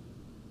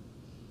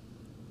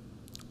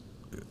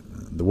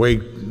 The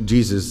way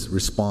Jesus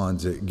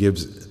responds, it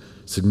gives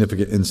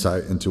significant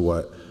insight into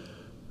what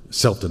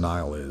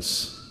self-denial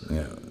is,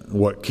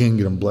 what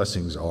kingdom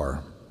blessings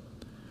are.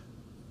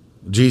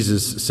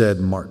 Jesus said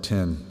in Mark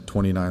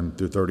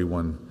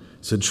 10:29-31,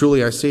 said,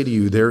 "Truly I say to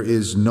you, there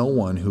is no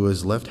one who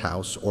has left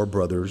house or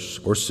brothers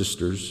or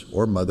sisters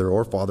or mother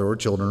or father or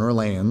children or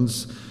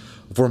lands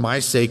for my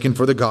sake and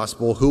for the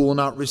gospel who will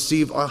not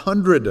receive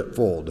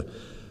 100-fold.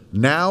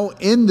 Now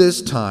in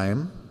this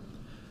time,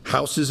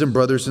 houses and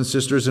brothers and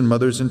sisters and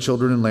mothers and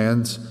children and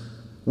lands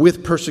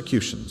with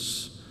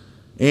persecutions,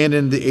 and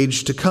in the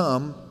age to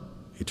come,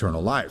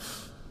 eternal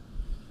life.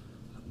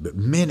 But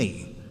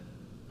many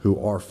who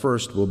are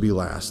first will be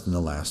last, and the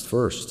last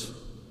first."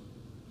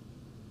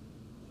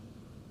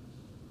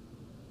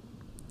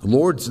 The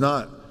Lord's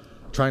not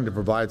trying to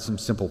provide some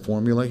simple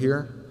formula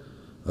here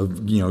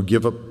of,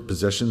 give up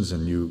possessions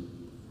and you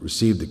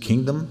receive the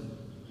kingdom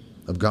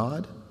of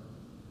God.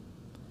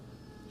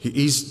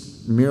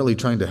 He's merely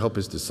trying to help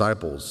his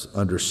disciples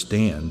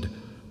understand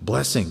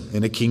blessing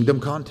in a kingdom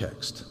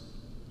context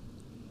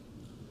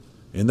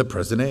in the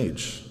present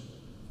age.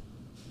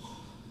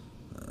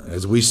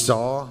 As we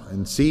saw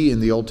and see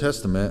in the Old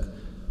Testament,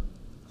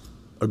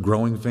 a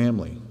growing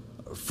family,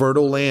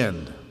 fertile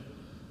land,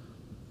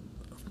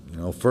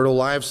 fertile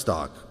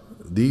livestock.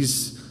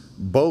 These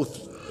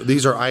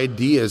are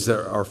ideas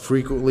that are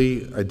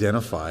frequently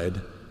identified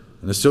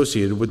and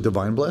associated with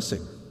divine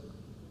blessing.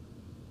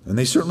 And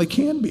they certainly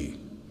can be.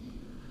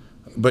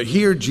 But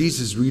here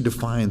Jesus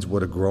redefines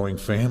what a growing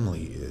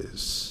family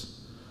is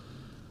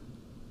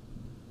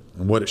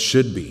and what it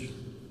should be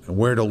and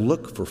where to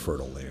look for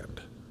fertile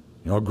land.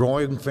 A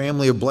growing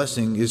family of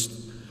blessing is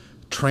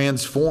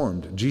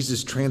transformed.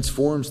 Jesus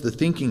transforms the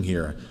thinking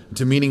here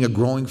into meaning a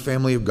growing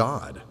family of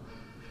God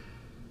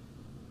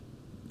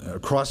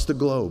across the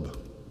globe.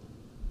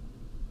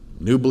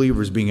 New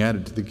believers being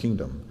added to the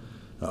kingdom.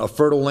 A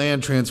fertile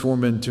land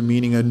transformed into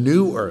meaning a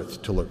new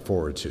earth to look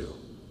forward to.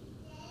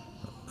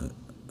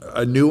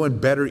 A new and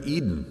better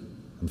Eden,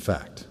 in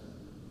fact.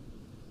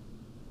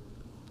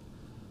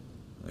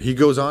 Christ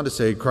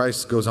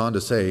goes on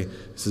to say, he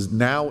says,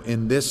 now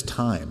in this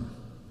time,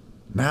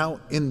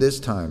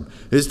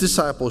 his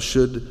disciples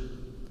should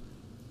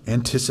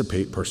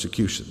anticipate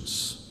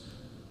persecutions.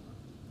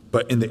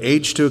 But in the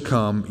age to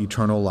come,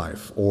 eternal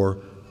life or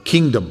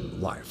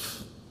kingdom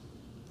life.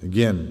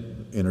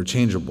 Again,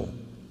 interchangeable.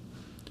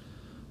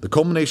 The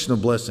culmination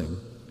of blessing,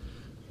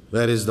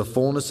 that is the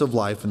fullness of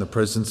life in the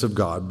presence of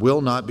God,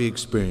 will not be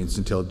experienced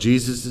until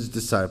Jesus'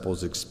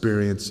 disciples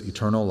experience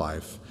eternal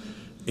life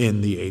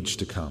in the age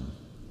to come.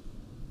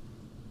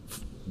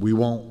 We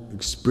won't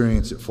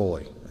experience it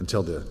fully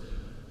until the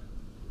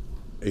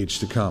age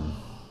to come.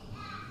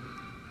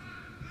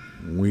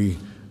 We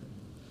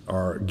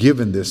are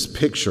given this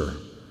picture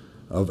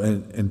of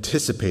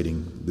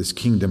anticipating this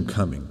kingdom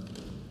coming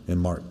in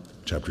Mark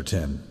chapter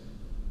 10.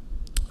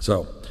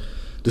 So,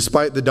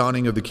 despite the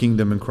dawning of the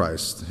kingdom in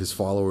Christ, his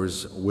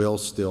followers will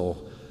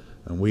still,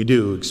 and we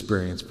do,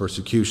 experience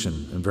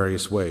persecution in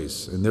various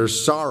ways. And there's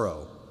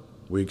sorrow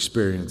we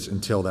experience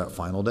until that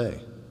final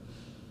day,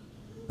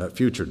 that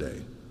future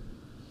day,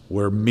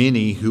 where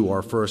many who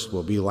are first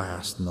will be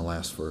last and the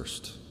last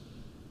first.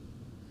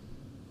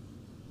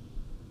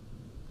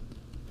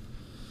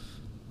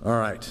 All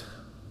right,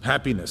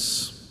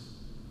 happiness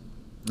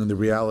and the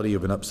reality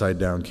of an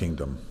upside-down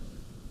kingdom.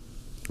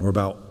 We're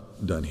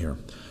about done here.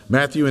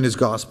 Matthew in his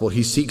gospel,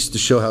 he seeks to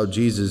show how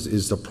Jesus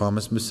is the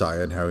promised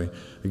Messiah and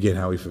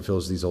how he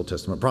fulfills these Old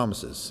Testament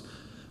promises.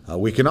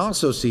 We can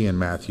also see in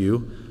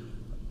Matthew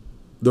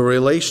the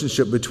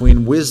relationship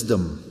between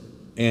wisdom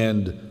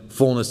and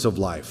fullness of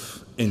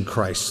life in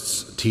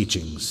Christ's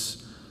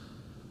teachings.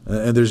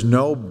 And there's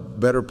no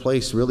better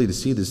place really to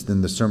see this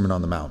than the Sermon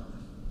on the Mount.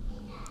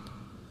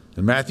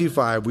 In Matthew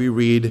 5, we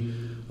read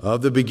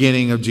of the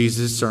beginning of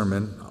Jesus'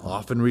 sermon,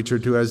 often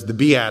referred to as the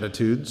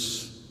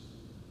Beatitudes,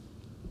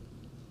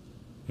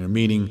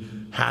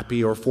 meaning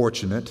happy or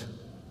fortunate,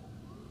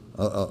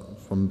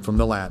 from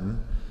the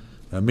Latin.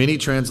 Many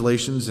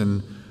translations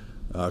and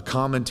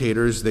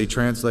commentators, they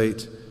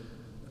translate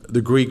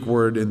the Greek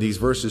word in these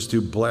verses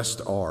to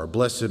blessed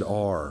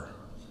are.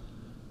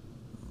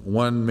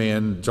 One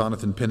man,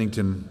 Jonathan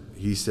Pennington,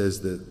 he says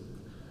that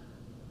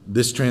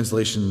this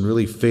translation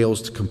really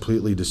fails to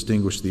completely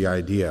distinguish the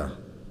idea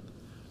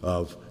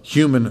of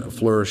human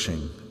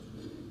flourishing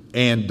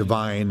and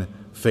divine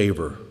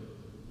favor.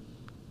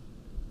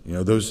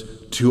 Those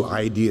two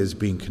ideas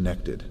being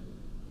connected.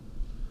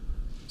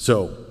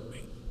 So,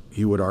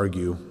 he would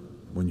argue,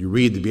 when you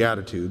read the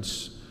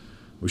Beatitudes,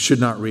 we should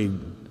not read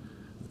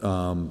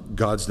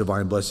God's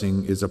divine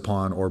blessing is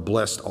upon or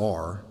blessed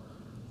are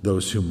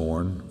those who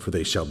mourn, for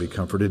they shall be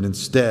comforted.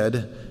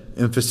 Instead,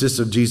 emphasis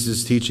of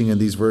Jesus' teaching in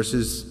these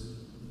verses,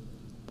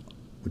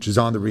 which is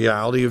on the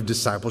reality of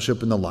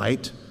discipleship in the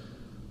light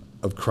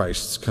of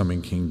Christ's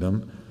coming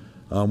kingdom.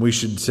 We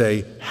should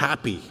say,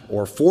 happy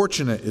or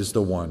fortunate is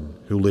the one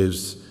who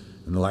lives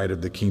in the light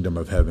of the kingdom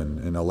of heaven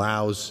and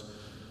allows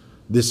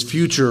this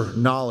future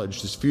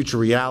knowledge, this future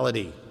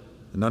reality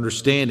and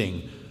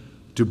understanding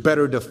to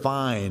better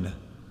define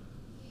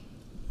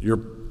your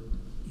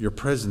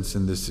presence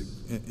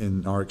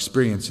in our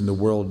experience in the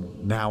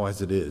world now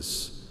as it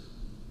is.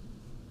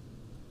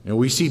 And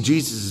we see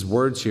Jesus'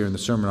 words here in the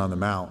Sermon on the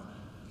Mount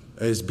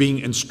as being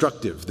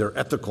instructive. They're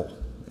ethical.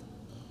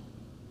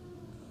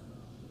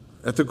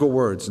 Ethical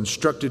words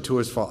instructed to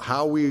us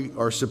how we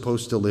are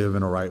supposed to live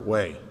in a right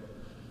way.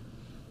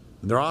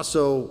 And they're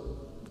also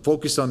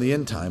focused on the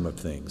end time of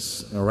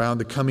things, around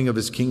the coming of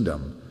his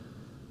kingdom.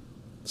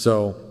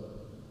 So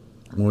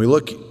when we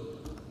look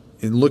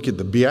at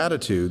the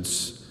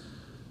Beatitudes,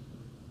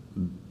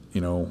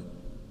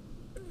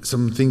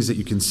 some things that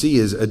you can see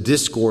is a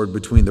discord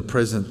between the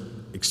present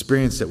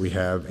experience that we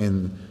have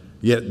and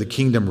yet the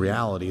kingdom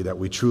reality that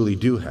we truly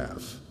do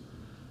have.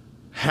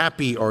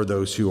 Happy are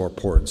those who are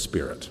poor in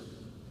spirit,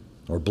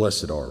 or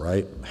blessed are,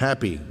 right?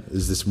 Happy,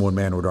 as this one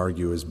man would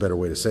argue is a better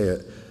way to say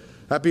it.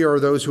 Happy are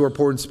those who are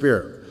poor in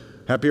spirit.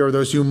 Happy are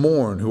those who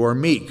mourn, who are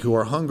meek, who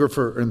are hunger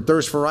for and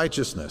thirst for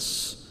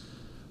righteousness,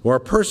 who are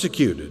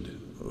persecuted,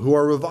 who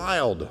are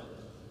reviled.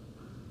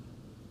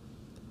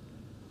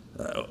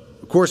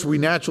 Of course, we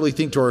naturally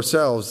think to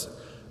ourselves,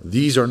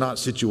 these are not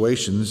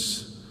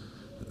situations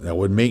that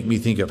would make me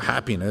think of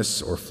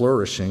happiness or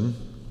flourishing.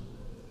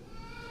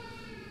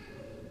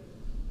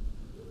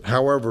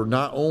 However,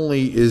 not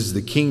only is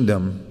the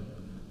kingdom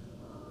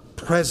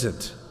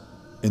present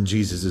in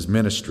Jesus'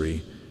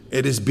 ministry,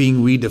 it is being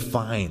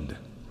redefined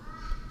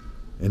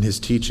in his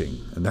teaching.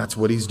 And that's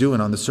what he's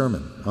doing on the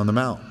Sermon on the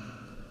Mount.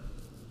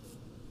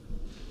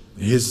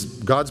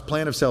 God's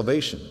plan of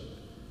salvation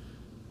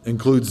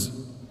includes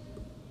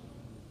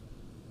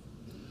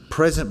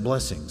present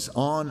blessings,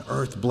 on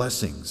earth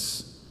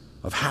blessings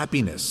of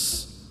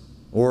happiness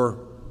or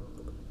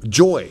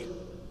joy,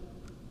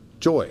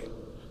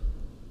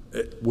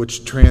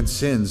 which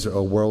transcends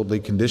a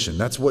worldly condition.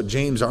 That's what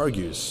James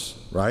argues,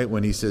 right?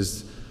 When he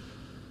says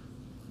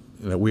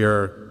that we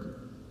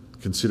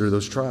consider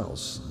those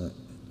trials.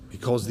 He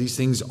calls these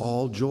things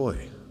all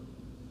joy.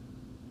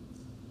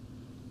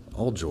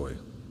 All joy.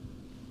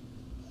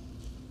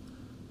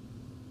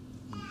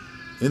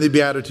 In the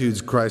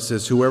Beatitudes, Christ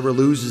says, whoever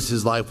loses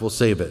his life will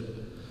save it.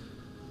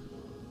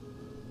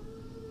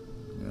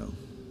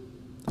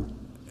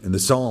 In the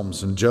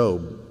Psalms and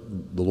Job,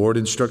 the Lord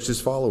instructs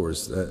his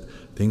followers that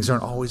things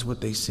aren't always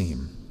what they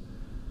seem.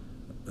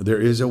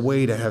 There is a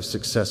way to have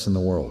success in the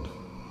world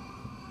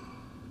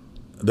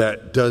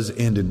that does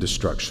end in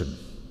destruction,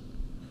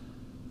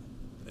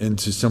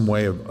 into some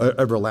way of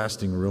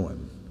everlasting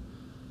ruin.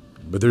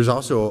 But there's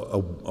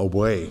also a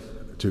way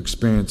to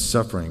experience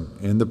suffering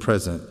in the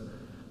present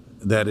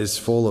that is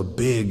full of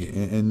big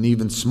and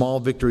even small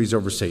victories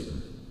over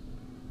Satan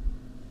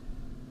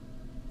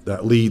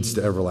that leads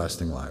to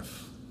everlasting life.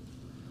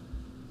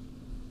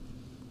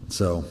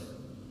 So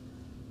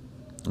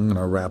I'm going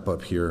to wrap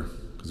up here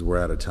because we're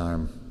out of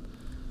time.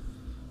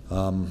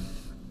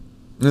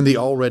 In the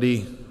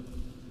already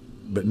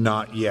but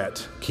not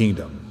yet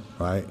kingdom,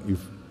 right?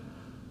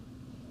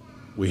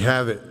 We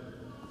have it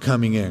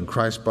coming in.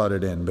 Christ brought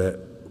it in, but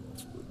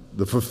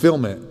the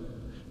fulfillment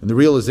and the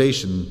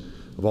realization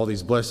of all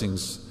these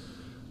blessings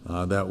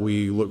that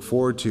we look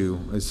forward to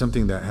is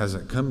something that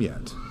hasn't come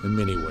yet in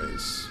many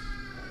ways.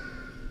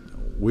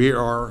 We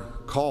are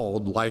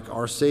called, like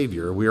our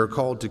Savior, we are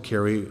called to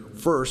carry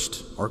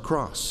first our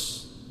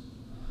cross.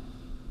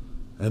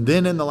 And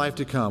then in the life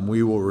to come,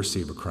 we will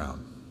receive a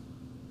crown.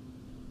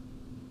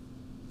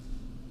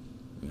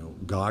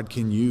 God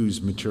can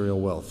use material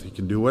wealth. He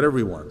can do whatever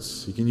he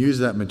wants. He can use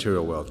that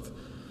material wealth.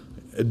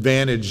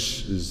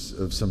 Advantages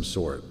of some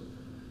sort.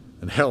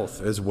 And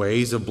health as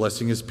ways of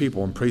blessing his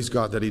people. And praise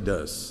God that he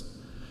does.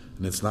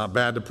 And it's not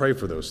bad to pray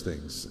for those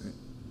things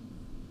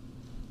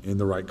in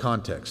the right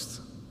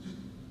context.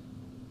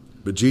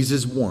 But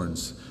Jesus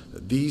warns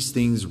that these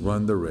things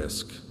run the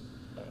risk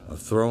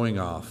of throwing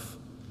off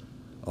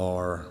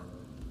our,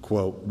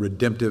 quote,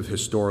 redemptive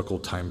historical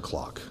time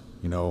clock.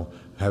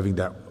 Having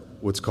that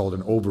what's called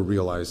an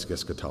over-realized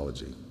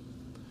eschatology.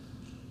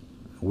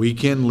 We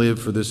can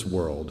live for this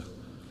world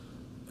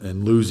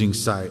and losing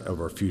sight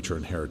of our future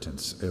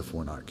inheritance if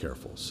we're not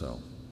careful. So